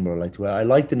number. It's a number I like to wear. I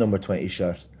like the number 20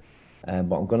 shirt. But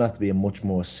I'm going to have to be a much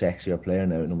more sexier player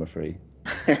now at number 3.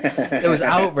 There was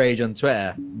outrage on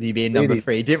Twitter, me being number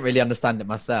 3. Didn't really understand it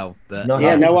myself. But Well,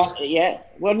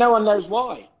 no one knows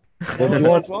why. No one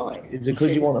knows why. Is it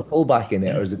because you want a fullback in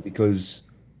it, or is it because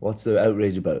what's the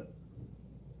outrage about?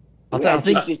 I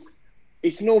think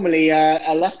it's normally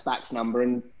a left back's number,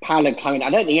 and Pala coming. I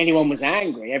don't think anyone was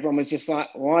angry. Everyone was just like,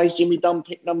 "Why is Jimmy Dunn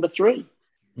pick number 3?"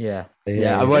 Yeah,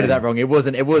 I worded that wrong. It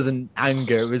wasn't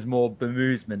anger. It was more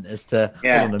bemusement as to,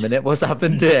 hold on a minute, what's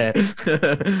happened here?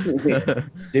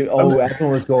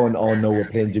 Everyone was going, oh no, we're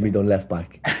playing Jimmy Dunn left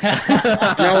back.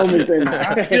 No one was doing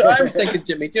that. I'm thinking,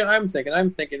 Jimmy. Do you know what I'm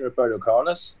thinking Roberto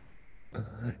Carlos.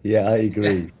 Yeah, I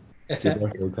agree.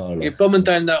 Roberto Carlos. You're bumming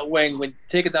down that wing, when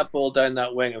taking that ball down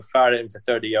that wing and fire it in for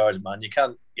 30 yards, man. You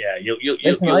can't. Yeah, you'll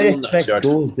I own that expect shirt.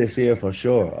 goals this year for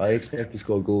sure. I expect to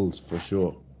score goals for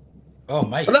sure. Oh,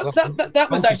 mate. Well, that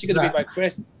was actually going to be my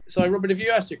question. Sorry, Robert, have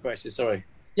you asked your question? Sorry.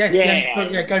 Yeah,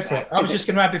 go for it. I was just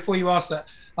going to add before you answer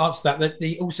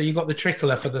that also you got the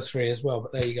tricolour for the 3 as well.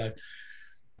 But there you go,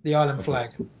 the Ireland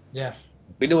flag. Yeah,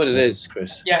 We know what it is,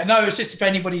 Chris. yeah. No, it's just if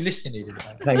anybody listening didn't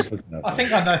know. Thanks for that. I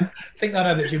think I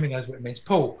know that Jimmy knows what it means.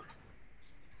 Paul.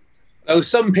 Oh,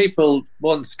 some people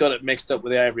once got it mixed up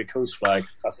with the Ivory Coast flag.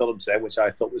 That's all I'm saying, which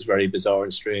I thought was very bizarre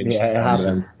and strange. Yeah, it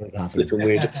happens. Flipping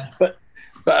weird.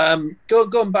 But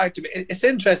going back to me, it's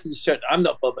interesting. Shirt. I'm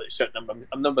not bothered about the shirt number.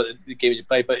 I'm not about the games you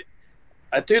play, but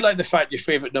I do like the fact your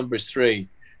favourite number is 3.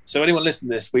 So anyone listening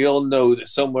to this, we all know that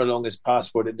somewhere along this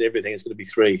passport into everything is going to be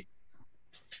 3.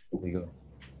 There we go.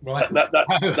 Right.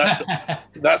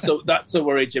 That's a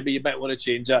worry, Jimmy. You might want to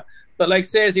change that. But like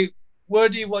seriously, where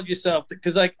do you want yourself?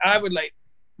 Because like I would like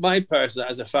my person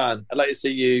as a fan, I'd like to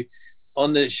see you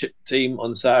on the team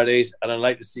on Saturdays, and I'd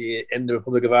like to see you in the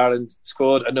Republic of Ireland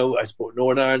squad. I know I support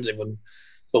Northern Ireland,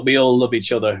 but we all love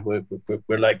each other.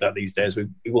 We're like that these days. We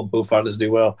want both Irelands to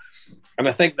do well, and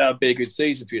I think that would be a good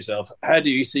season for yourself. How do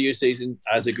you see your season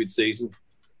as a good season?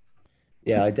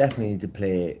 Yeah, I definitely need to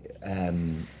play.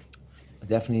 I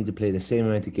definitely need to play the same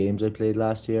amount of games I played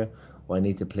last year, or I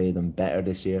need to play them better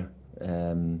this year.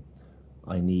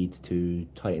 I need to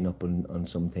tighten up on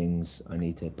some things. I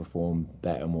need to perform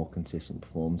better, more consistent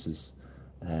performances,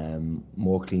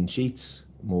 more clean sheets,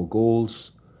 more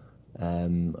goals. I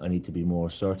need to be more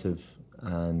assertive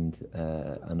and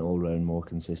all round more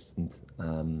consistent.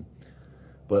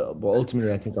 But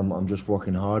ultimately, I think I'm just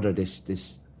working harder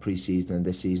this pre-season and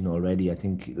this season already. I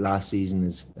think last season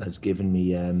has given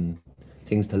me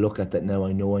things to look at that now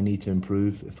I know I need to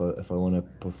improve if I want to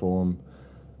perform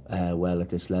well at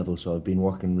this level. So I've been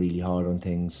working really hard on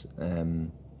things,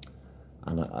 and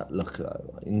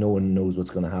no one knows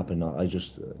what's going to happen. I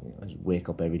just wake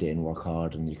up every day and work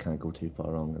hard, and you can't go too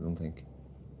far wrong, I don't think.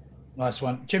 Nice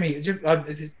one, Jimmy.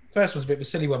 The first one's a bit of a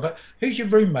silly one, but who's your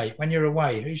roommate when you're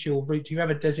away? Do you have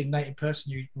a designated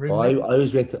person you roommate? Well, I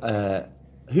was with.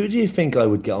 Who do you think I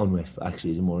would get on with?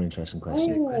 Actually, is a more interesting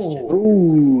question.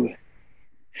 Ooh.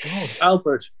 God.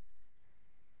 Albert.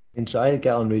 I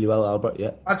get on really well, Albert.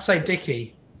 Yeah, I'd say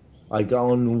Dickie. I got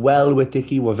on well with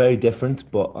Dickie. We're very different,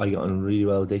 but I got on really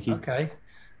well with Dickie. Okay.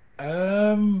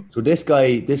 So this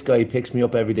guy picks me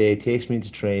up every day, takes me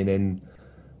to training.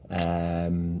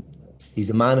 He's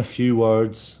a man of few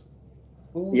words.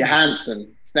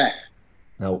 Johansson, Steph.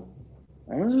 No.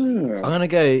 I'm gonna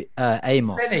go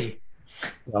Amos. Penny.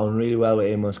 Got on really well with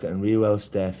Amos, getting really well with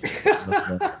Steph.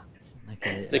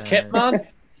 Okay, The kit man.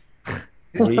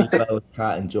 Really well with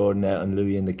Kat and Jordan out and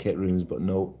Louis in the kit rooms, but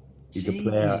no. He's a player. He's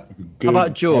a How good,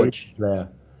 about George? player.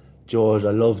 George,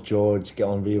 I love George. Get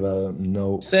on really well.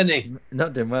 No. Senny.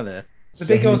 Not doing well there. The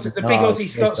big Aussie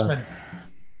Scotsman.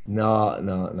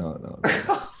 No.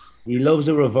 He loves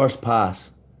a reverse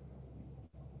pass.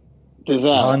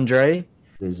 Dazelle. Andre.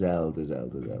 Dazelle.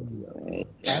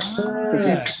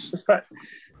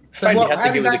 So what,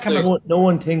 how did that come about? No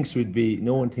one thinks we'd be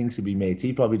mates.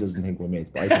 He probably doesn't think we're mates,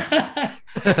 but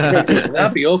I think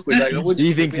That'd be awkward. Like,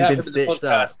 He thinks he's been stitched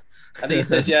up. And he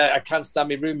says, "Yeah, I can't stand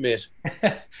my roommate."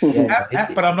 But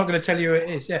I'm not going to tell you who it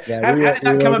is. Yeah. How we did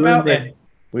that come about then?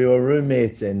 We were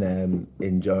roommates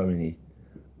in Germany,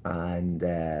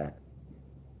 and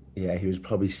he was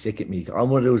probably sick at me. I'm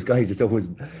one of those guys that's always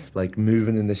like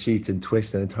moving in the sheets and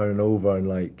twisting and turning over, and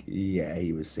like, yeah,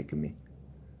 he was sick of me.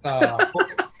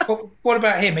 What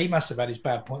about him? He must have had his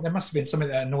bad point. There must have been something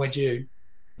that annoyed you.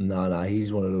 No,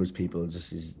 he's one of those people.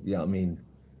 He's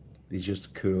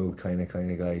just cool kind of guy.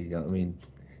 You know what I mean?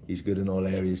 He's good in all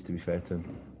areas. To be fair to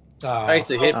him. I used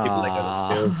to hate people like that at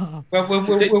school.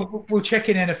 Well, we'll check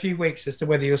in a few weeks as to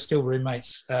whether you're still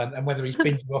roommates and whether he's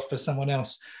been off for someone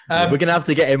else. We're gonna have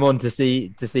to get him on to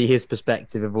see his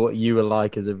perspective of what you were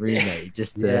like as a roommate. I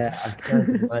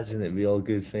can't imagine it'd be all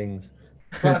good things.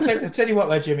 Well, I'll tell you what,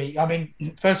 though, Jimmy. I mean,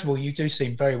 first of all, you do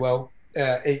seem very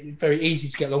very easy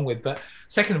to get along with. But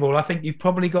second of all, I think you've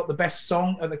probably got the best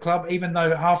song at the club, even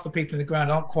though half the people in the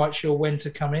ground aren't quite sure when to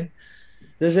come in.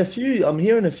 There's a few. I'm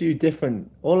hearing a few different.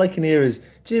 All I can hear is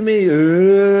Jimmy. I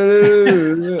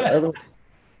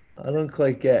don't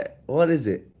quite get. What is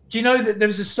it? Do you know that there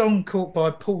was a song called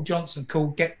by Paul Johnson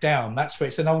called "Get Down"? That's where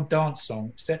it's an old dance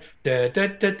song. It's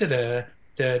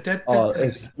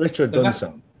it's Richard Dunn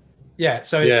song. Yeah.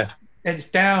 So it's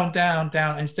down, down,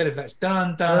 down. Instead of that's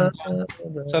done.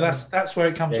 So that's where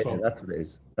it comes from. That's what it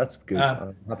is. That's good.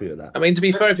 I'm happy with that. I mean, to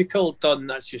be fair, if you call Done,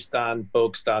 that's your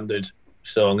bog standard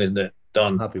song, isn't it?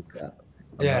 Done. I'm happy with that.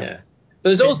 Yeah. But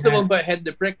there's also the one about heading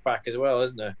the brick back as well,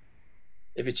 isn't there?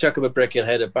 If you chuck up a brick, you'll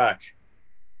head it back.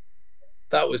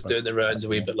 That was doing the rounds a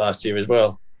wee bit last year as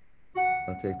well.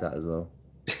 I'll take that as well.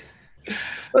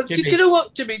 But do you know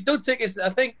what, Jimmy? Don't take us. I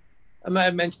think I might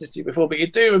have mentioned this to you before, but you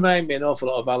do remind me an awful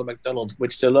lot of Alan McDonald,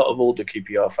 which to a lot of older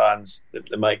QPR fans,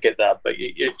 they might get that. But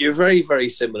you're very, very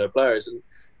similar players,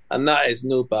 and that is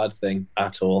no bad thing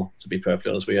at all, to be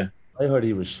perfectly honest with you. I heard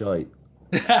he was shy.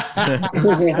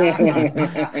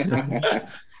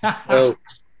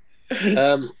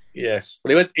 Yes,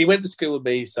 well, he went to school with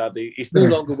me. Sadly, he's no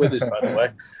longer with us, by the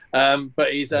way.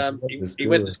 But he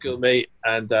went to school with me,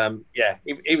 and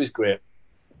he was great.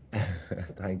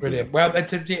 Thank Brilliant. you. Well, I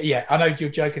know you're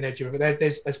joking there, Jimmy, but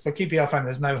there's for QPR fan,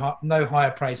 there's no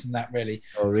higher praise than that, really.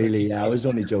 Oh, really? Yeah, I was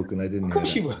only joking. I didn't. Of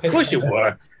course you were. Of course you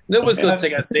were. No one's going to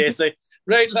take it seriously.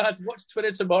 Right, lads, watch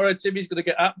Twitter tomorrow. Jimmy's going to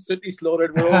get absolutely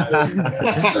slaughtered. We're all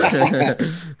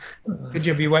Good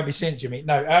job, you won't be seeing Jimmy.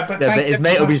 No, but his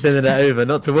mate will be sending it over.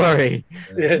 Not to worry.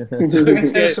 Thank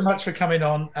you so much for coming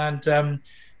on, and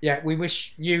we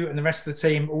wish you and the rest of the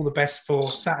team all the best for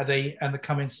Saturday and the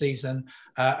coming season.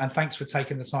 And thanks for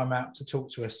taking the time out to talk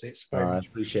to us. It's very much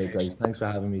appreciate it, guys. Thanks for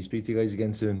having me. Speak to you guys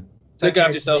again soon. Look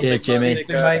after yourself. Cheers, Jimmy. Hey,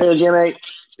 Jimmy.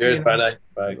 Cheers, bye.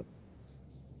 Bye.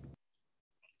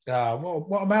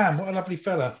 What a man! What a lovely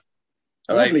fella!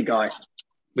 All right. Lovely guy.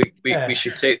 We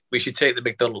should take the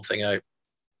McDonald thing out.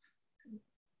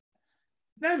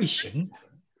 No, we shouldn't.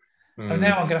 And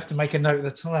now I'm going to have to make a note of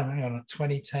the time. Hang on,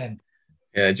 2010.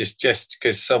 Yeah, just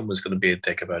because someone's going to be a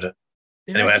dick about it.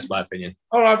 Anyway, that's my opinion.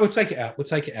 All right, we'll take it out.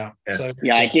 Yeah. So,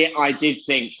 I did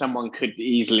think someone could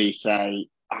easily say,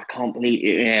 "I can't believe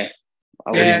it."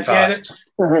 Yeah.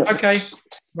 Okay.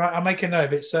 Right, I'll make a note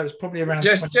of it. So it's probably around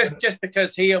just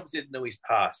because he obviously didn't know he's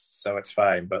passed, so it's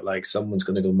fine. But like someone's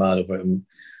going to go mad about him.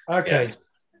 Okay. Yeah.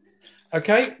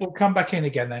 Okay, we'll come back in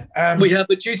again then. We have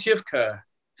the duty of care.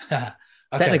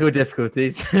 Technical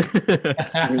difficulties.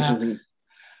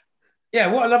 Yeah,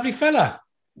 what a lovely fella.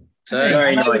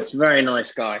 Very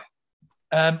nice guy.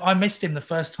 I missed him the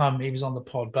first time he was on the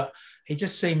pod, but he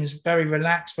just seems very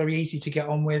relaxed, very easy to get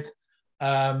on with.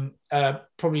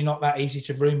 Probably not that easy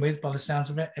to room with by the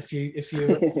sounds of it if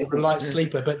you're a light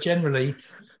sleeper, but generally,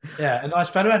 a nice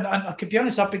fella. And I could be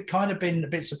honest, I've been a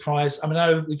bit surprised. I mean,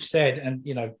 I know we've said, and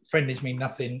friendlies mean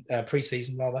nothing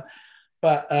pre-season rather,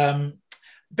 but a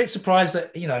bit surprised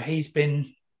that he's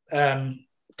been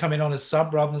coming on as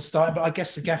sub rather than starting. But I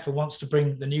guess the gaffer wants to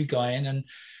bring the new guy in, and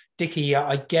Dickie,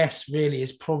 I guess, really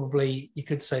is probably, you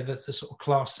could say, that's the sort of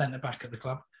class centre back at the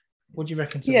club. What do you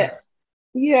reckon to that?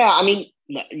 Yeah, I mean,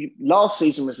 last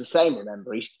season was the same,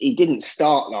 remember? He didn't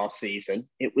start last season.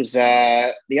 It was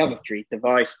the other three,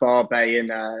 Device,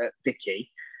 Barbet and Dickie.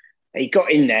 He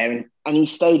got in there and he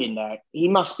stayed in there. He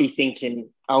must be thinking,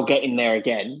 I'll get in there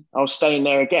again. I'll stay in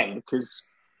there again because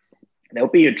there'll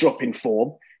be a drop in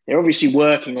form. They're obviously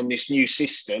working on this new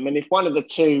system. And if one of the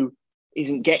two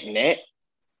isn't getting it,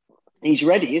 he's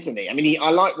ready, isn't he? I mean,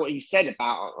 I like what he said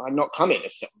about, I'm not coming to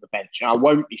sit on the bench. I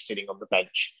won't be sitting on the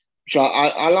bench, which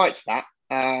I liked that.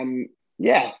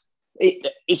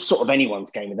 It's sort of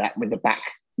anyone's game of that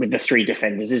with the three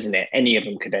defenders, isn't it? Any of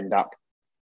them could end up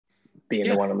being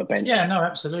the one on the bench. Yeah, no,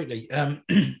 absolutely. I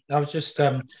was just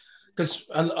because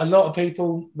a lot of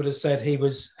people would have said he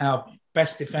was our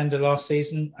best defender last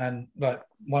season, and like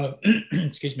one of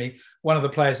one of the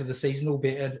players of the season,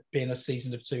 albeit it being a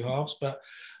season of two halves. But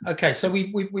okay, so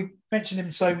we mentioned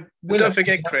him. So don't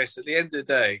forget, Chris. At the end of the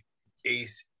day,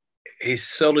 his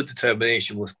solid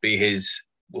determination will be his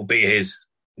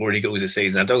where he goes this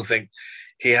season. I don't think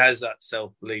he has that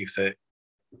self belief that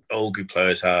all good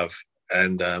players have,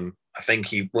 and I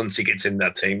think once he gets in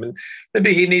that team, and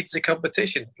maybe he needs the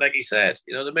competition, like he said.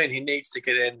 You know what I mean? He needs to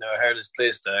get in or hurt his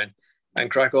place down and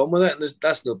crack on with it, and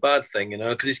that's no bad thing, you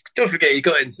know. Because don't forget, he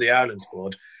got into the Ireland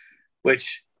squad,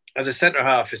 which as a centre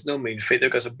half is no mean feat.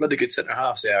 They've got some bloody good centre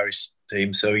halves, the Irish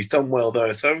team, so he's done well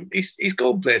there. So he's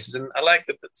going places, and I like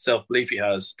the self belief he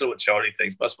has. I don't know what Charlie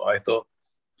thinks, but that's what I thought.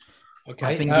 Okay,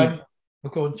 I think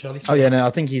go on, Charlie. Oh yeah, no,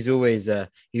 I think he's always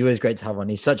great to have on.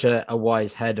 He's such a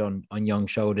wise head on young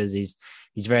shoulders. He's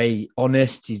very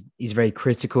honest. He's very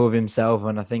critical of himself,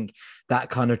 and I think that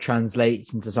kind of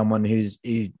translates into someone who is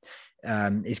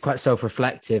quite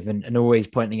self-reflective and always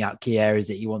pointing out key areas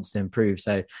that he wants to improve.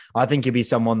 So I think he'll be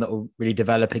someone that will really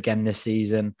develop again this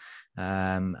season.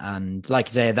 And like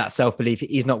you say, that self-belief,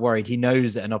 he's not worried. He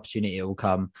knows that an opportunity will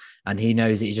come, and he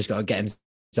knows that he's just got to get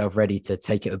himself ready to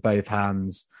take it with both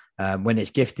hands when it's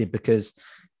gifted, because,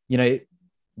 you know,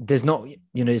 there's not,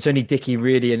 you know, it's only Dickie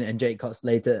really and Jake Cotts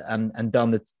later and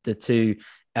done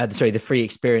the three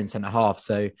experienced centre half.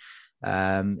 So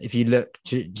if you look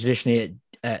traditionally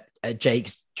at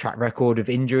Jake's track record of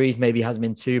injuries, maybe hasn't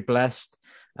been too blessed.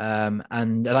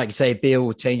 And like you say,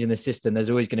 Beale changing the system,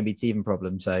 there's always going to be teething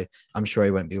problems. So I'm sure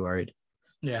he won't be worried.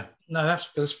 Yeah, no,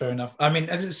 that's fair enough. I mean,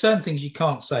 there's certain things you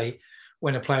can't say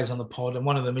when a player's on the pod, and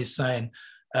one of them is saying,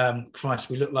 Christ,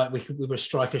 we look like we were a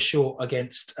striker short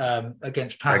against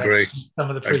Palace, some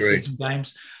of the pre-season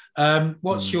games.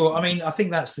 What's your? I mean, I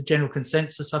think that's the general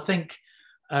consensus. I think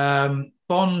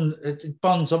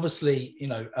Bond's obviously, you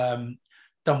know,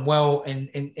 done well in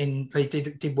he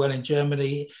did well in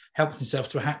Germany, helped himself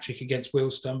to a hat-trick against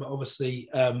Wealdstone, but obviously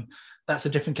that's a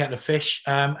different kettle of fish.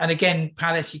 And again,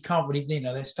 Palace, you can't really, you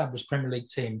know, they're established Premier League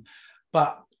team,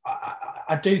 but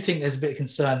I do think there's a bit of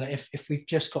concern that if we've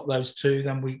just got those two,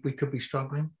 then we could be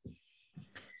struggling.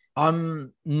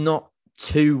 I'm not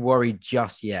too worried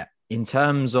just yet. In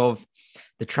terms of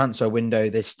the transfer window,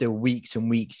 there's still weeks and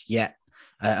weeks yet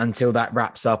until that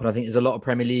wraps up. And I think there's a lot of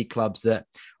Premier League clubs that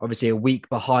obviously are a week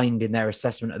behind in their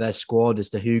assessment of their squad as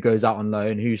to who goes out on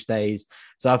loan, who stays.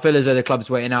 So I feel as though the club's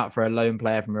waiting out for a loan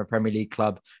player from a Premier League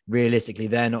club. Realistically,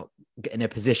 they're not in a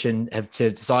position to have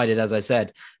decided, as I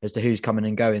said, as to who's coming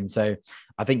and going. So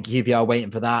I think QPR are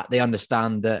waiting for that. They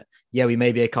understand that, yeah, we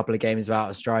may be a couple of games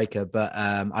without a striker, but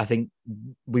I think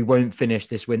we won't finish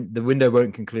this the window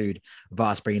won't conclude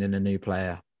without us bringing in a new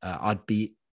player. I'd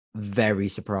be very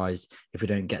surprised if we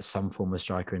don't get some form of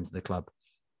striker into the club.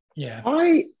 Yeah.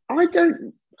 I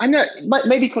know,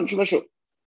 maybe controversial.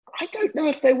 I don't know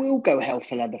if they will go hell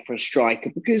for leather for a striker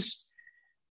because,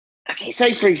 okay,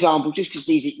 say for example, just because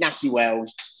he's at Nahki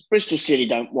Wells, Bristol City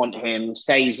don't want him,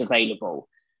 say he's available.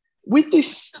 With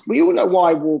this, we all know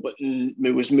why Warburton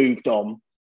was moved on.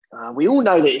 We all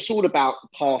know that it's all about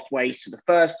pathways to the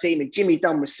first team, and Jimmy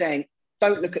Dunn was saying,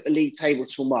 don't look at the league table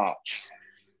till March.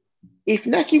 If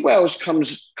Nahki Wells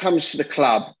comes to the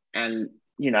club and,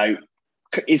 you know,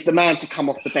 is the man to come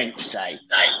off the bench, say,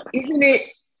 isn't it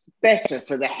better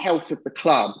for the health of the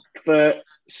club for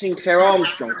Sinclair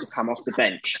Armstrong to come off the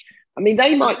bench? I mean,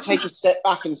 they might take a step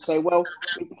back and say, well,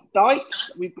 we've got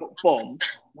Dykes, we've got Bond,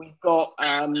 we've got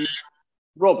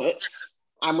Roberts,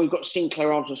 and we've got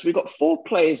Sinclair Armstrong. So we've got 4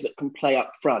 players that can play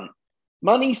up front.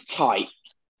 Money's tight.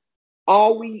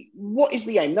 What is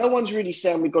the aim? No one's really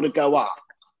saying we've got to go up.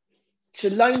 To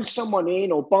loan someone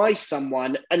in or buy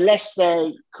someone, unless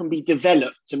they can be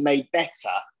developed and made better,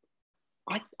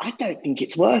 I don't think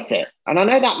it's worth it. And I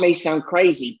know that may sound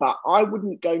crazy, but I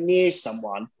wouldn't go near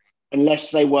someone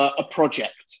unless they were a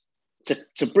project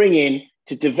to bring in,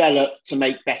 to develop, to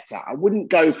make better. I wouldn't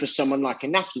go for someone like a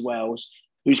Nahki Wells,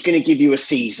 who's going to give you a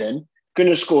season, going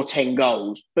to score 10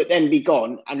 goals, but then be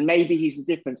gone. And maybe he's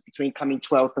the difference between coming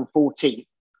 12th and 14th.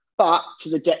 But to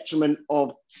the detriment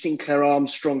of Sinclair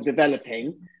Armstrong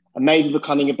developing and maybe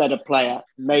becoming a better player,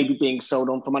 maybe being sold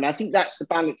on for money. I think that's the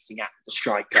balancing act for the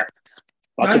striker.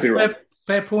 I could be wrong.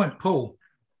 Fair point, Paul.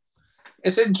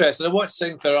 It's interesting. I watched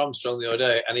Sinclair Armstrong the other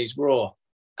day, and he's raw,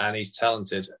 and he's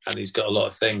talented, and he's got a lot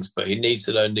of things, but he needs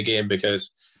to learn the game,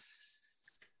 because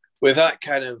with that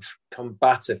kind of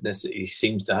combativeness that he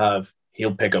seems to have,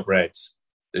 he'll pick up reds.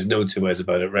 There's no two ways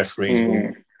about it. Referees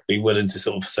will be willing to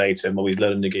sort of say to him, "Oh, he's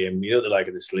learning the game." You know, they're like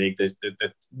in this league.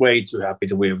 They're way too happy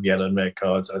to wave yellow and red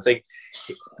cards. I think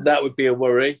that would be a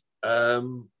worry.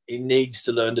 He needs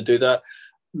to learn to do that.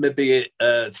 Maybe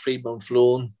a 3-month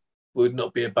loan would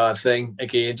not be a bad thing.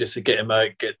 Again, just to get him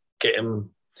out, get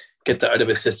that out of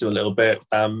his system a little bit.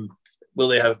 Will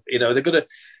they have? You know, they're gonna,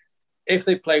 if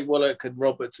they play Willock and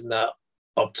Roberts and that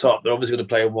up top, they're obviously going to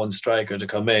play one striker to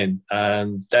come in.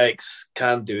 And Dex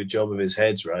can do a job of his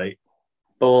heads right.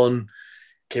 Bourne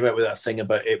came out with that thing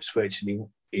about Ipswich, and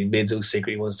he made no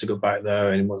secret he wants to go back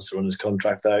there and he wants to run his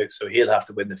contract out. So he'll have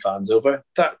to win the fans over.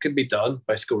 That can be done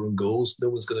by scoring goals. No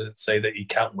one's going to say that he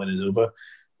can't win us over.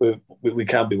 We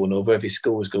can be won over if he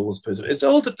scores goals. It's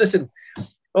all to, listen,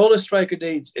 all a striker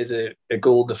needs is a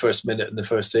goal in the first minute in the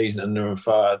first season, and they're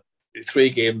far 3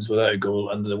 games without a goal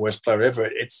under the worst player ever.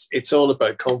 It's all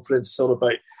about confidence. It's all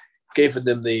about giving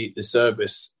them the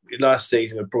service. Last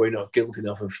season, we're probably not guilty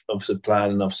enough of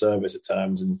supplying enough service at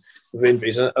times, and with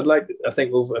injuries. I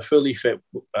think with a fully fit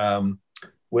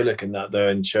Willock in that there,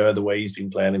 and Sher, the way he's been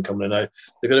playing and coming out,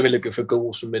 they're going to be looking for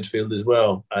goals from midfield as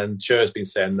well. And Sher's been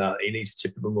saying that he needs to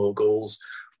chip in more goals.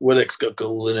 Willock's got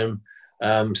goals in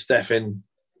him. Stefan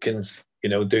can,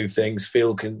 do things.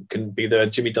 Phil can be there.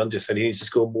 Jimmy Dunn just said he needs to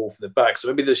score more from the back. So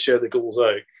maybe they share the goals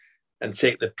out and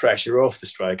take the pressure off the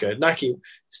striker. Naki,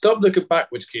 stop looking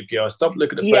backwards, QPR. Stop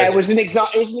looking at. Yeah, it was an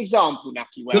example,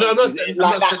 Naki. Well, no,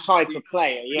 that type of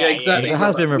player. Yeah, exactly. There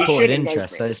has been reported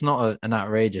interest, so it's not an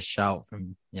outrageous shout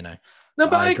from No,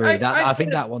 but I agree. I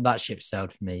think that ship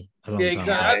sailed for me a long time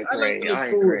exactly. I like to look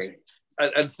forward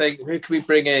and think, who can we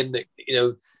bring in?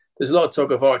 There's a lot of talk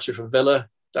of Archer from Villa.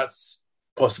 That's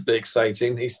possibly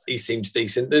exciting. He seems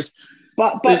decent.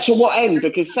 But to what end?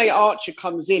 Because say Archer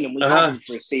comes in and we have him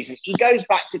for a season, he goes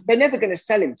back to. They're never going to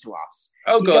sell him to us.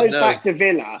 Oh God, he goes back to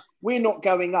Villa. We're not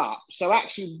going up. So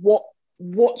actually,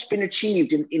 what's been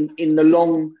achieved in the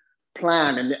long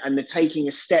plan and the taking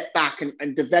a step back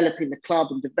and developing the club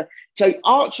so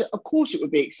Archer, of course, it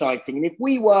would be exciting. And if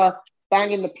we were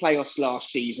banging the playoffs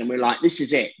last season, we're like, this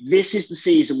is it. This is the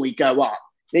season we go up.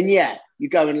 Then you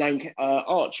go and loan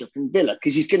Archer from Villa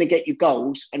because he's going to get you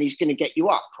goals and he's going to get you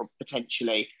up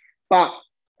potentially. But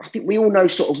I think we all know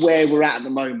sort of where we're at the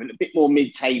moment, a bit more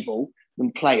mid-table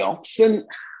than playoffs. And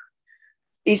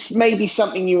it's maybe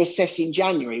something you assess in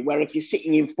January, where if you're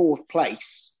sitting in 4th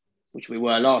place, which we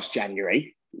were last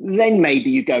January, then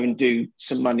maybe you go and do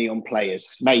some money on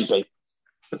players, maybe.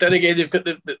 But then again, you've got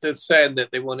they're saying that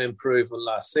they want to improve on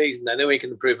last season. I know we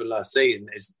can improve on last season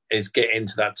is get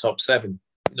into that top 7.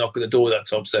 Knock on the door of that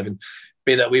top 7,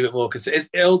 be that wee bit more, because it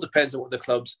all depends on what the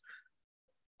club's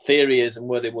theory is and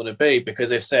where they want to be, because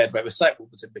they've said, right, we're sacked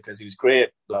Wilmington because he was great,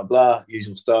 blah, blah,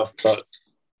 usual stuff, but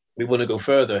we want to go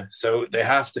further. So they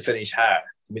have to finish higher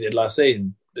than we did last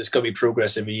season. There's going to be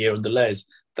progress every year under Les.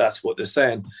 That's what they're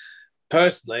saying.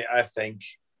 Personally, I think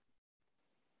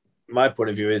my point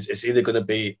of view is it's either going to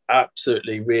be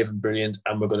absolutely raving brilliant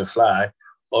and we're going to fly,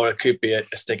 or it could be a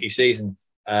sticky season.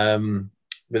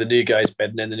 With the new guys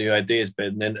bedding in, the new ideas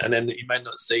bedding in, and then you might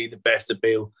not see the best of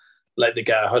Beale like the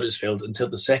guy at Huddersfield until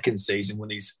the second season when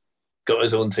he's got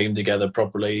his own team together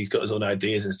properly, he's got his own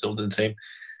ideas installed in the team.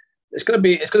 It's going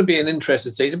to be an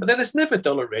interesting season, but then it's never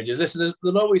dull at Rangers. Listen,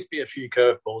 there'll always be a few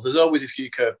curveballs. There's always a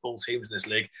few curveball teams in this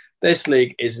league. This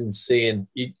league is insane.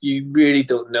 You really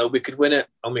don't know. We could win it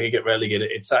and we could get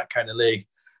relegated. It's that kind of league.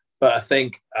 But I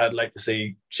think I'd like to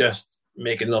see just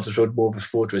making Loftus Road more of a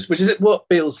fortress, which is what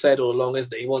Beale said all along, is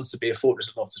that he wants to be a fortress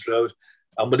of Loftus Road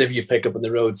and whatever you pick up on the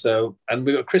road. So, and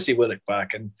we've got Chrissy Willock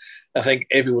back, and I think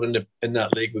everyone in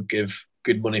that league would give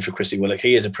good money for Chrissy Willock.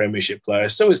 He is a Premiership player.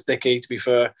 So is Dickey, to be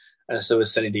fair, and so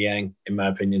is Sonny Dieng, in my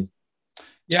opinion.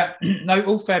 Yeah, no,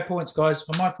 all fair points, guys.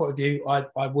 From my point of view,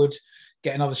 I would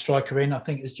get another striker in. I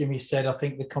think, as Jimmy said, I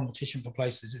think the competition for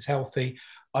places is healthy.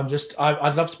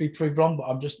 I'd love to be proved wrong, but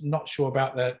I'm just not sure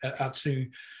about our 2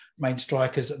 main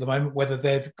strikers at the moment, whether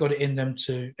they've got it in them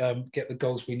to get the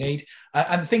goals we need.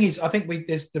 And the thing is, I think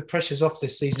there's the pressure's off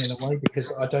this season in a way,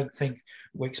 because I don't think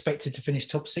we're expected to finish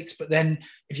top 6. But then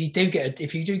if you do get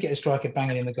a striker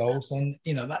banging in the goals, then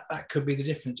that could be the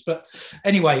difference. But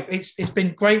anyway, it's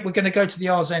been great. We're going to go to the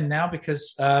R's End now,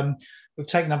 because we've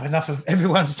taken up enough of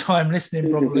everyone's time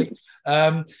listening, probably.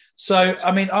 So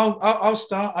I mean, I'll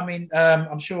start. I mean,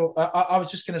 I'm sure. I was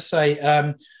just going to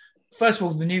say. first of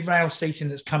all, the new rail seating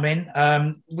that's come in.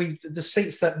 The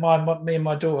seats that me and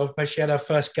my daughter, when she had her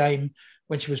first game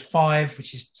when she was 5,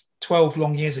 which is 12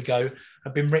 long years ago,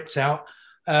 have been ripped out.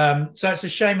 So it's a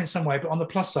shame in some way, but on the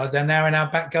plus side, they're now in our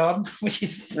back garden, which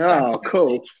is fantastic.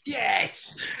 Cool.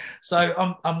 Yes.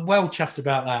 So I'm well chuffed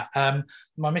about that.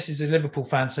 My missus is a Liverpool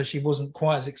fan, so she wasn't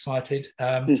quite as excited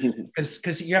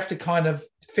because you have to kind of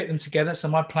fit them together. So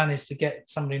my plan is to get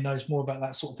somebody who knows more about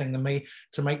that sort of thing than me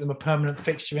to make them a permanent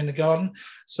fixture in the garden.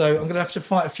 So I'm going to have to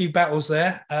fight a few battles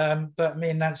there, but me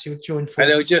and Nancy will join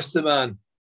forces. I know just the man.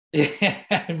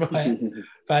 Yeah, right.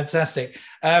 Fantastic.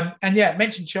 And yeah,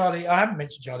 mentioned Charlie. I haven't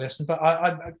mentioned Charlie Austin, but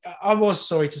I was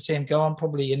sorry to see him go. I'm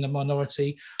probably in the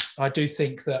minority. I do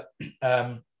think that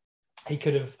he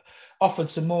could have offered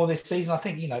some more this season. I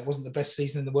think, it wasn't the best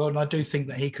season in the world. And I do think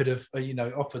that he could have,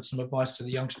 offered some advice to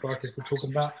the young strikers we're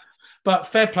talking about. But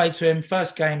fair play to him.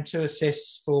 First game, 2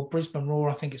 assists for Brisbane Roar,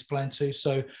 I think it's playing too.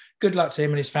 So good luck to him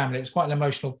and his family. It was quite an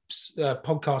emotional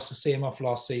podcast to see him off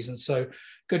last season. So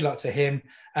good luck to him.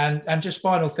 And just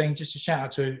final thing, just a shout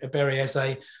out to Ebere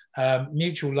Eze,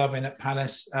 mutual loving at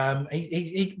Palace.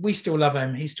 We still love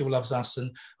him. He still loves us.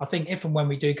 And I think if and when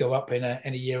we do go up in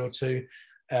a year or two,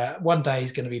 one day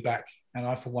he's going to be back. And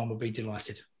I, for one, will be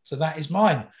delighted. So that is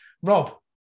mine. Rob,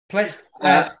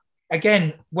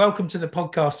 again, welcome to the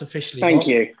podcast officially. Thank Rob.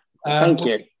 you. Thank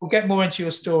you. We'll get more into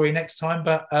your story next time.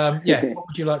 But what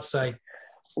would you like to say?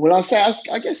 Well, I'll say,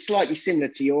 I guess slightly similar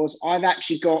to yours. I've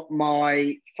actually got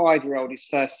my 5-year-old his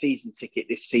first season ticket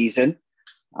this season.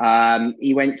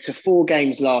 He went to 4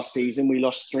 games last season. We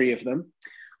lost 3 of them.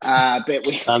 But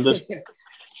we...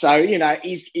 So,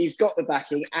 he's got the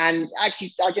backing. And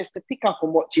actually, I guess to pick up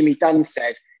on what Jimmy Dunn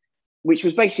said, which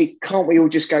was basically, can't we all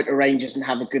just go to Rangers and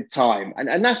have a good time?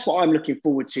 And that's what I'm looking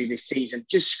forward to this season.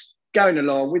 Just going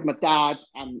along with my dad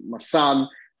and my son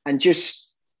and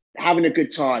just having a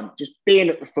good time, just being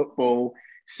at the football,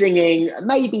 singing,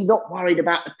 maybe not worried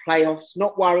about the playoffs,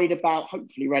 not worried about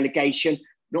hopefully relegation,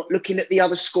 not looking at the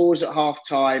other scores at half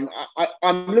time.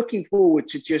 I'm looking forward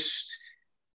to just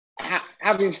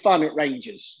having fun at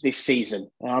Rangers this season.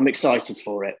 I'm excited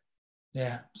for it.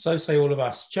 Yeah, so say all of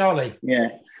us. Charlie? Yeah.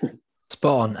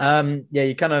 Spot on.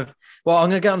 You kind of... Well, I'm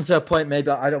going to get onto a point maybe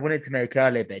I wanted to make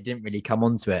earlier, but it didn't really come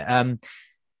onto it.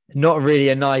 Not really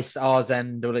a nice R's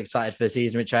end, all excited for the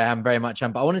season, which I am very much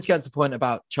am. But I wanted to get to the point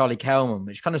about Charlie Kelman,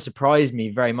 which kind of surprised me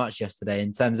very much yesterday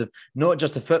in terms of not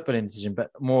just a footballing decision,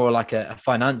 but more like a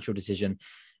financial decision.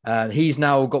 He's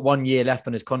now got 1 year left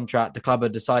on his contract. The club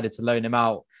had decided to loan him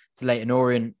out to Leyton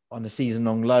Orient on a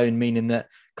season-long loan, meaning that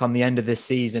come the end of this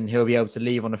season, he'll be able to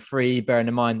leave on a free, bearing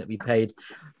in mind that we paid,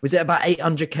 was it about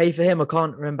 800k for him? I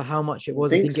can't remember how much it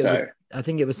was. I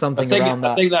think it was something around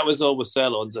that. I think that was all with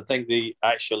sell-ons. I think the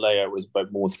actual layout was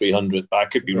about more 300, but I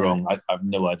could be wrong. I have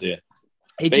no idea.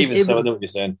 I know what you're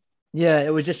saying. Yeah,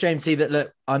 it was just strange to see that,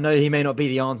 look, I know he may not be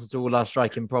the answer to all our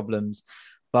striking problems,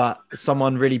 but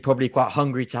someone really probably quite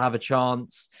hungry to have a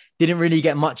chance. Didn't really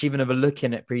get much even of a look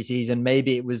in at pre-season.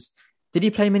 Maybe it was... Did he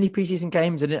play many preseason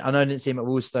games? I know I didn't see him at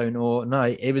Woolstone, or no.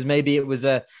 It was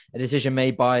a decision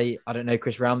made by, I don't know,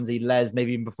 Chris Ramsey, Les,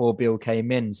 maybe even before Bill came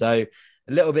in. So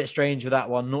a little bit strange with that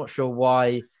one. Not sure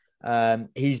why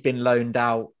he's been loaned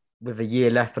out with a year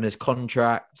left on his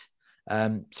contract.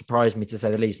 Surprised me to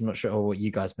say the least. I'm not sure what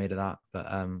you guys made of that, but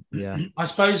yeah. I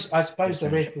suppose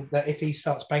there is that if he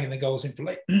starts banging the goals in for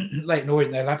Leyton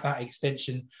Orient, they'll have that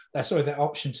extension. That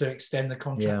option to extend the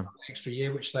contract for an extra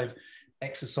year, which they've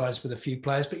exercise with a few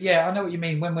players. But yeah, I know what you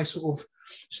mean. When we're sort of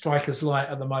strikers light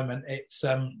at the moment,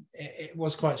 it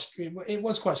was quite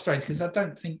strange because I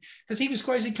don't think, because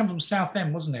he come from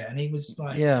Southend, wasn't it? And he was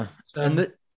like, No,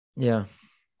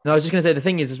 I was just going to say, the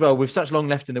thing is as well, with such long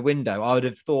left in the window, I would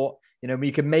have thought,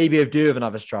 we could maybe do with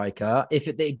another striker. If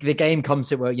the game comes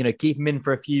to where, keep him in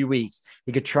for a few weeks,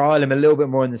 you could trial him a little bit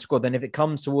more in the squad. Then if it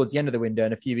comes towards the end of the window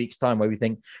in a few weeks' time where we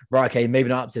think, right, okay, maybe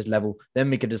not up to his level, then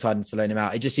we could decide to loan him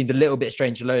out. It just seemed a little bit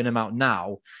strange to loan him out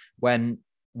now when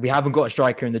we haven't got a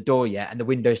striker in the door yet and the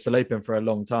window's still open for a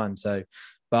long time. So,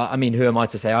 but I mean, who am I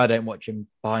to say? I don't watch him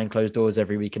behind closed doors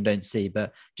every week and don't see,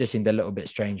 but just seemed a little bit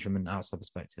strange from an outside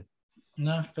perspective.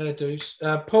 No, fair dues.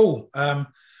 Paul,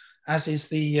 as is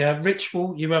the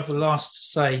ritual, you have the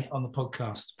last say on the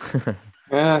podcast.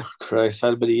 Christ,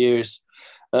 had a bit of years.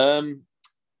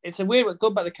 It's a weird one.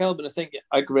 Going back to Kelvin, I think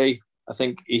I agree. I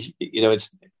think it's,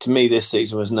 to me, this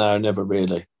season was now or never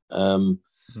really. Going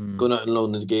out and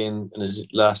loan again in his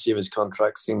last year of his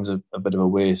contract seems a bit of a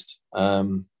waste.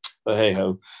 But hey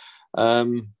ho,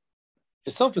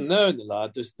 there's something there in the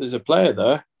lad. There's a player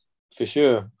there for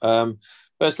sure.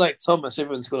 But it's like Thomas.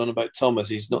 Everyone's going on about Thomas.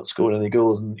 He's not scoring any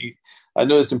goals, and I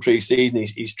noticed in pre-season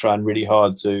he's trying really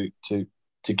hard to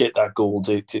get that goal,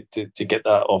 to get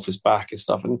that off his back and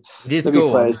stuff. And he did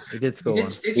score one. He did score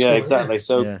one. Yeah, exactly.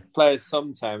 So players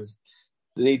sometimes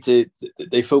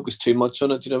they focus too much on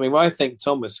it. Do you know what I mean? Well, I think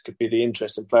Thomas could be the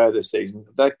interesting player this season.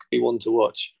 That could be one to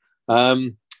watch.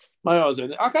 I'm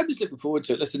just looking forward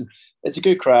to it. Listen, it's a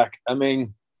good crack. I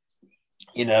mean,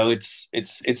 you know,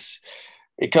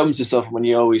 it comes to stuff when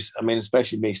you always, I mean,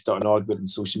 especially me starting argument on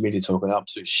social media, talking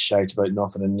absolute shite about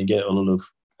nothing, and you get a lot of,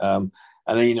 and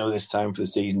then, you know, this time for the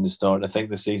season to start. And I think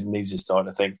the season needs to start.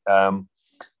 I think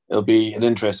it'll be an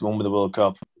interesting one with the World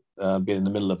Cup being in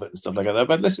the middle of it and stuff like that.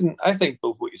 But listen, I think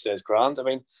both what you say is grand. I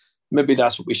mean, maybe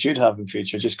that's what we should have in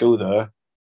future. Just go there,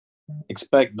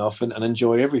 expect nothing, and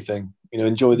enjoy everything. You know,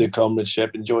 enjoy the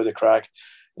comradeship, enjoy the crack,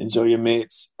 enjoy your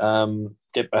mates,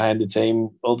 get behind the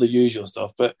team, all the usual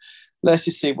stuff. But let's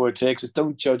just see where it takes us.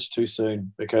 Don't judge too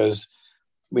soon, because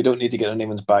we don't need to get on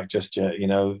anyone's back just yet. You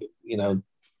know,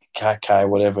 Kai,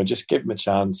 whatever. Just give them a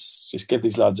chance. Just give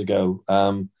these lads a go.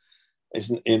 And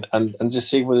just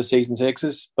see where the season takes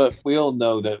us. But we all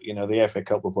know that, you know, the FA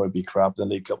Cup will probably be crap, the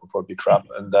League Cup will probably be crap,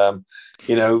 and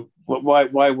you know,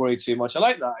 why worry too much? I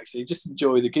like that, actually. Just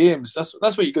enjoy the games. That's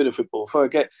what you're good at football for.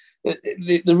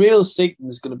 The real season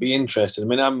is going to be interesting. I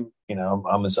mean, I'm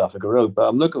in South Africa Road, but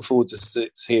I'm looking forward to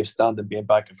see if Standard being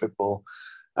back in football.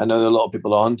 I know that a lot of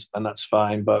people aren't, and that's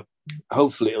fine, but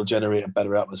hopefully it'll generate a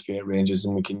better atmosphere at Rangers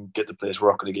and we can get the place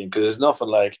rocking again, because there's nothing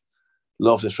like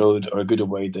Loftus Road or a good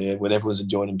away day when everyone's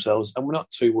enjoying themselves and we're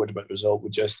not too worried about the result. We're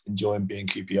just enjoying being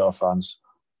QPR fans.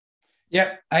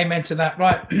 Yeah, amen to that.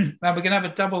 Right, now we're going to have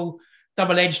a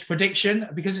double-edged prediction,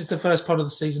 because it's the first part of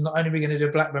the season. Not only are we going to do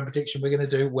a Blackburn prediction, we're going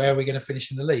to do where we're going to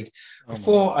finish in the league.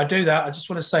 Before I do that, I just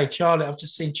want to say, Charlie, I've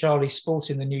just seen Charlie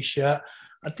sporting the new shirt.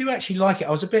 I do actually like it.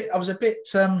 I was a bit.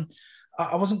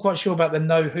 I wasn't quite sure about the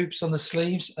no hoops on the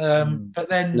sleeves, but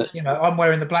then, you know, I'm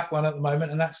wearing the black one at the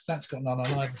moment, and that's got none on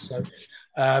either. So,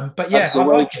 but yeah, that's the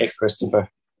road kick, Christopher.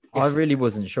 I really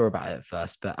wasn't sure about it at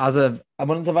first, but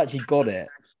once I've actually got it,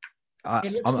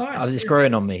 nice. It's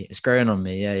growing on me. It's growing on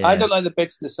me. Yeah. I don't like the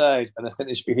bits to the side, and I think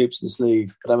there should be hoops in the sleeve.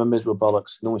 But I'm a miserable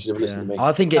bollocks. No one should ever listen to me.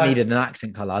 I think it needed an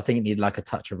accent colour. I think it needed like a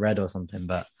touch of red or something.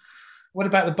 But what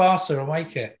about the Barca away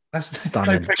kit? That's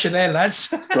stunning. No pressure there,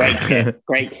 lads. Great kit.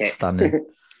 Great kit. Stunning.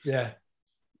 Yeah.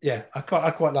 I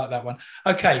quite like that one.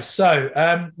 Okay, so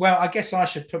well, I guess I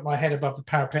should put my head above the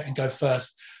parapet and go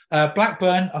first.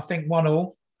 Blackburn, I think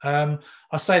 1-1.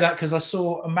 I say that because I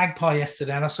saw a Magpie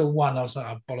yesterday and I saw one. I was like,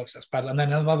 oh, bollocks, that's bad. And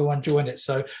then another one joined it.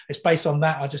 So it's based on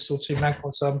that. I just saw two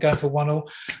Magpies, so I'm going for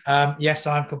 1-1. Yes,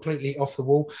 I'm completely off the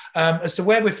wall. As to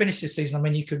where we finish this season, I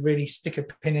mean, you could really stick a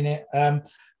pin in it.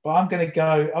 But I'm going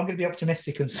to be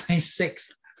optimistic and say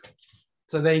 6th.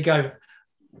 So there you go.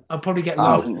 I'll probably get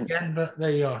laughed again, but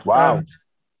there you are. Wow.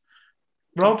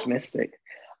 Rob? Optimistic.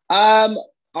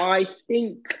 I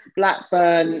think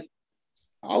Blackburn,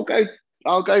 I'll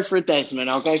go for a Desmond.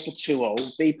 I'll go for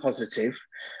 2-0. Be positive.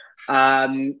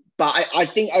 But I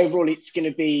think overall it's going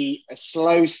to be a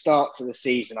slow start to the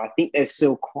season. I think there's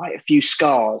still quite a few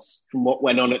scars from what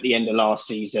went on at the end of last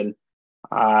season.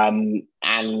 And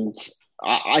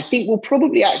I think we'll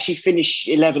probably actually finish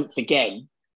 11th again,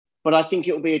 but I think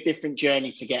it'll be a different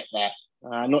journey to get there.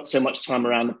 Not so much time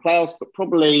around the playoffs, but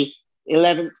probably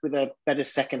 11th with a better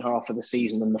second half of the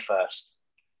season than the first.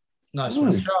 Nice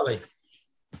one, Charlie.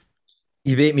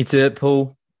 You beat me to it,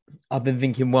 Paul. I've been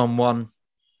thinking 1-1.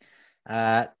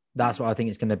 That's what I think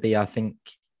it's going to be. I think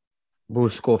we'll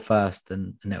score first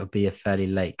and it'll be a fairly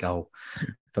late goal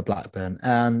for Blackburn.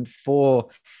 And for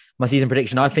my season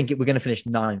prediction, I think we're going to finish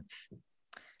 9th.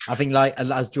 I think, like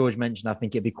as George mentioned, I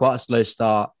think it'd be quite a slow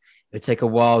start. It would take a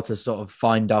while to sort of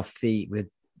find our feet with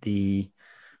the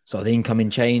sort of the incoming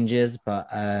changes,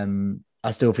 but I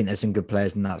still think there's some good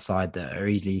players on that side that are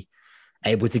easily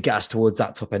able to get us towards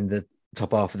that top end, the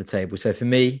top half of the table. So for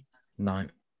me,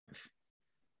 9th.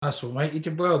 That's all, mate. You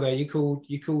did well there. You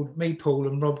called me Paul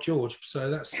and Rob George. So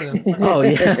that's oh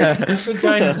yeah, good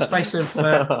going in the space of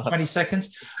 20 seconds.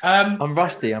 I'm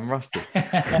rusty.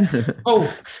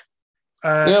 Oh. You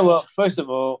know what? First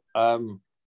of all,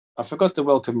 I forgot to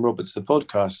welcome Robert to the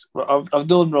podcast. I've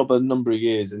known Rob a number of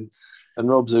years, and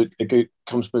Rob's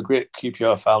comes from a great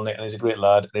QPR family, and he's a great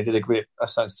lad. And he did a great. That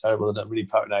sounds terrible. I'm not really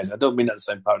patronising. I don't mean that to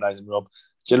sound patronising, Rob.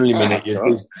 Generally mean it.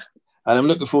 Right. And I'm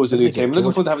looking forward to the new team. I'm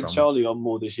looking forward to having Charlie on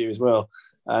more this year as well,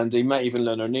 and he might even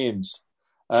learn our names.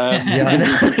 Yeah, I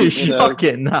know.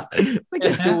 Shocking that. Where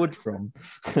get George from?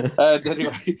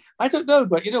 Anyway, I don't know,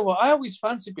 but you know what? I always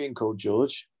fancied being called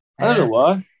George. I don't know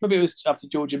why. Maybe it was after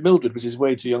George and Mildred, which is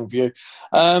way too young for you.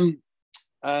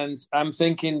 and I'm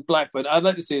thinking Blackburn. I'd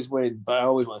like to see us win, but I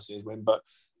always want to see us win. But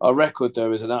our record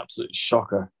there is an absolute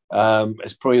shocker.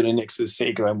 It's probably only next to the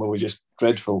City ground where we're just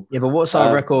dreadful. Yeah, but what's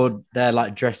our record there,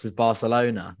 like dressed as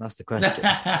Barcelona? That's the question.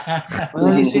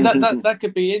 Well, you see, that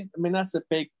could be it. I mean, that's a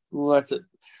big.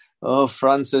 Oh,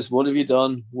 Francis, what have you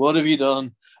done? What have you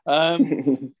done?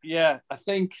 Yeah, I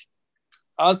think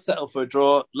I'd settle for a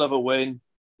draw. Love a win.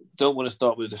 Don't want to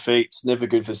start with a defeat. It's never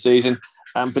good for the season.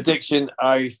 And prediction,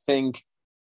 I think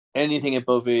anything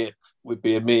above 8 would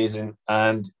be amazing,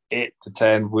 and 8 to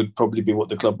 10 would probably be what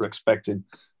the club are expecting.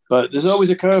 But there's always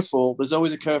a curveball. There's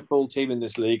always a curveball team in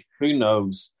this league. Who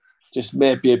knows? Just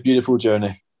may be a beautiful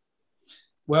journey.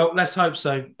 Well, let's hope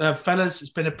so. Fellas,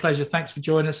 it's been a pleasure. Thanks for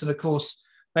joining us. And, of course,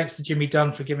 thanks to Jimmy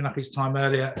Dunn for giving up his time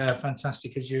earlier.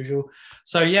 Fantastic, as usual.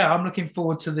 So, yeah, I'm looking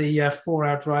forward to the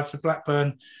 4-hour drive to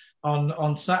Blackburn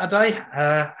on Saturday,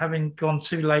 having gone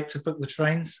too late to book the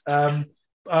trains.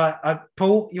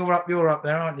 Paul, you're up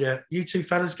there, aren't you? You two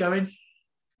fellas going?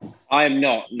 I am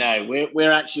not. No,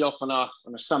 we're actually off on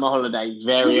a summer holiday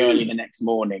very early the next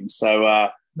morning. So no,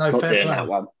 not fair doing play. that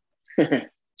one.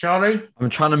 Charlie?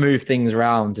 I'm trying to move things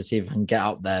around to see if I can get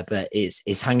up there, but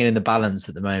it's hanging in the balance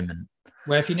at the moment.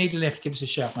 Well, if you need a lift, give us a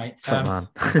shout, mate. Man.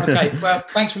 Okay, well,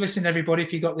 thanks for listening, everybody,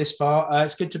 if you got this far.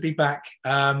 It's good to be back.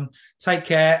 Take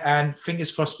care, and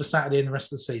fingers crossed for Saturday and the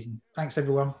rest of the season. Thanks,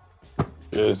 everyone.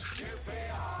 Cheers.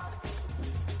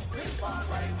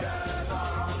 Rangers.